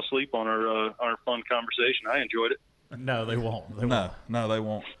 don't fall asleep on our fun conversation. I enjoyed it. No, they won't. No, they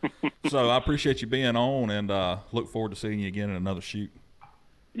won't. So I appreciate you being on, and look forward to seeing you again in another shoot.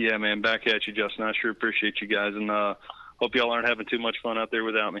 Yeah, man. Back at you, Justin. I sure appreciate you guys, and hope y'all aren't having too much fun out there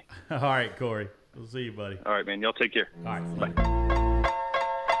without me. All right, Cory. We'll see you, buddy. All right, man. Y'all take care. All right. Bye.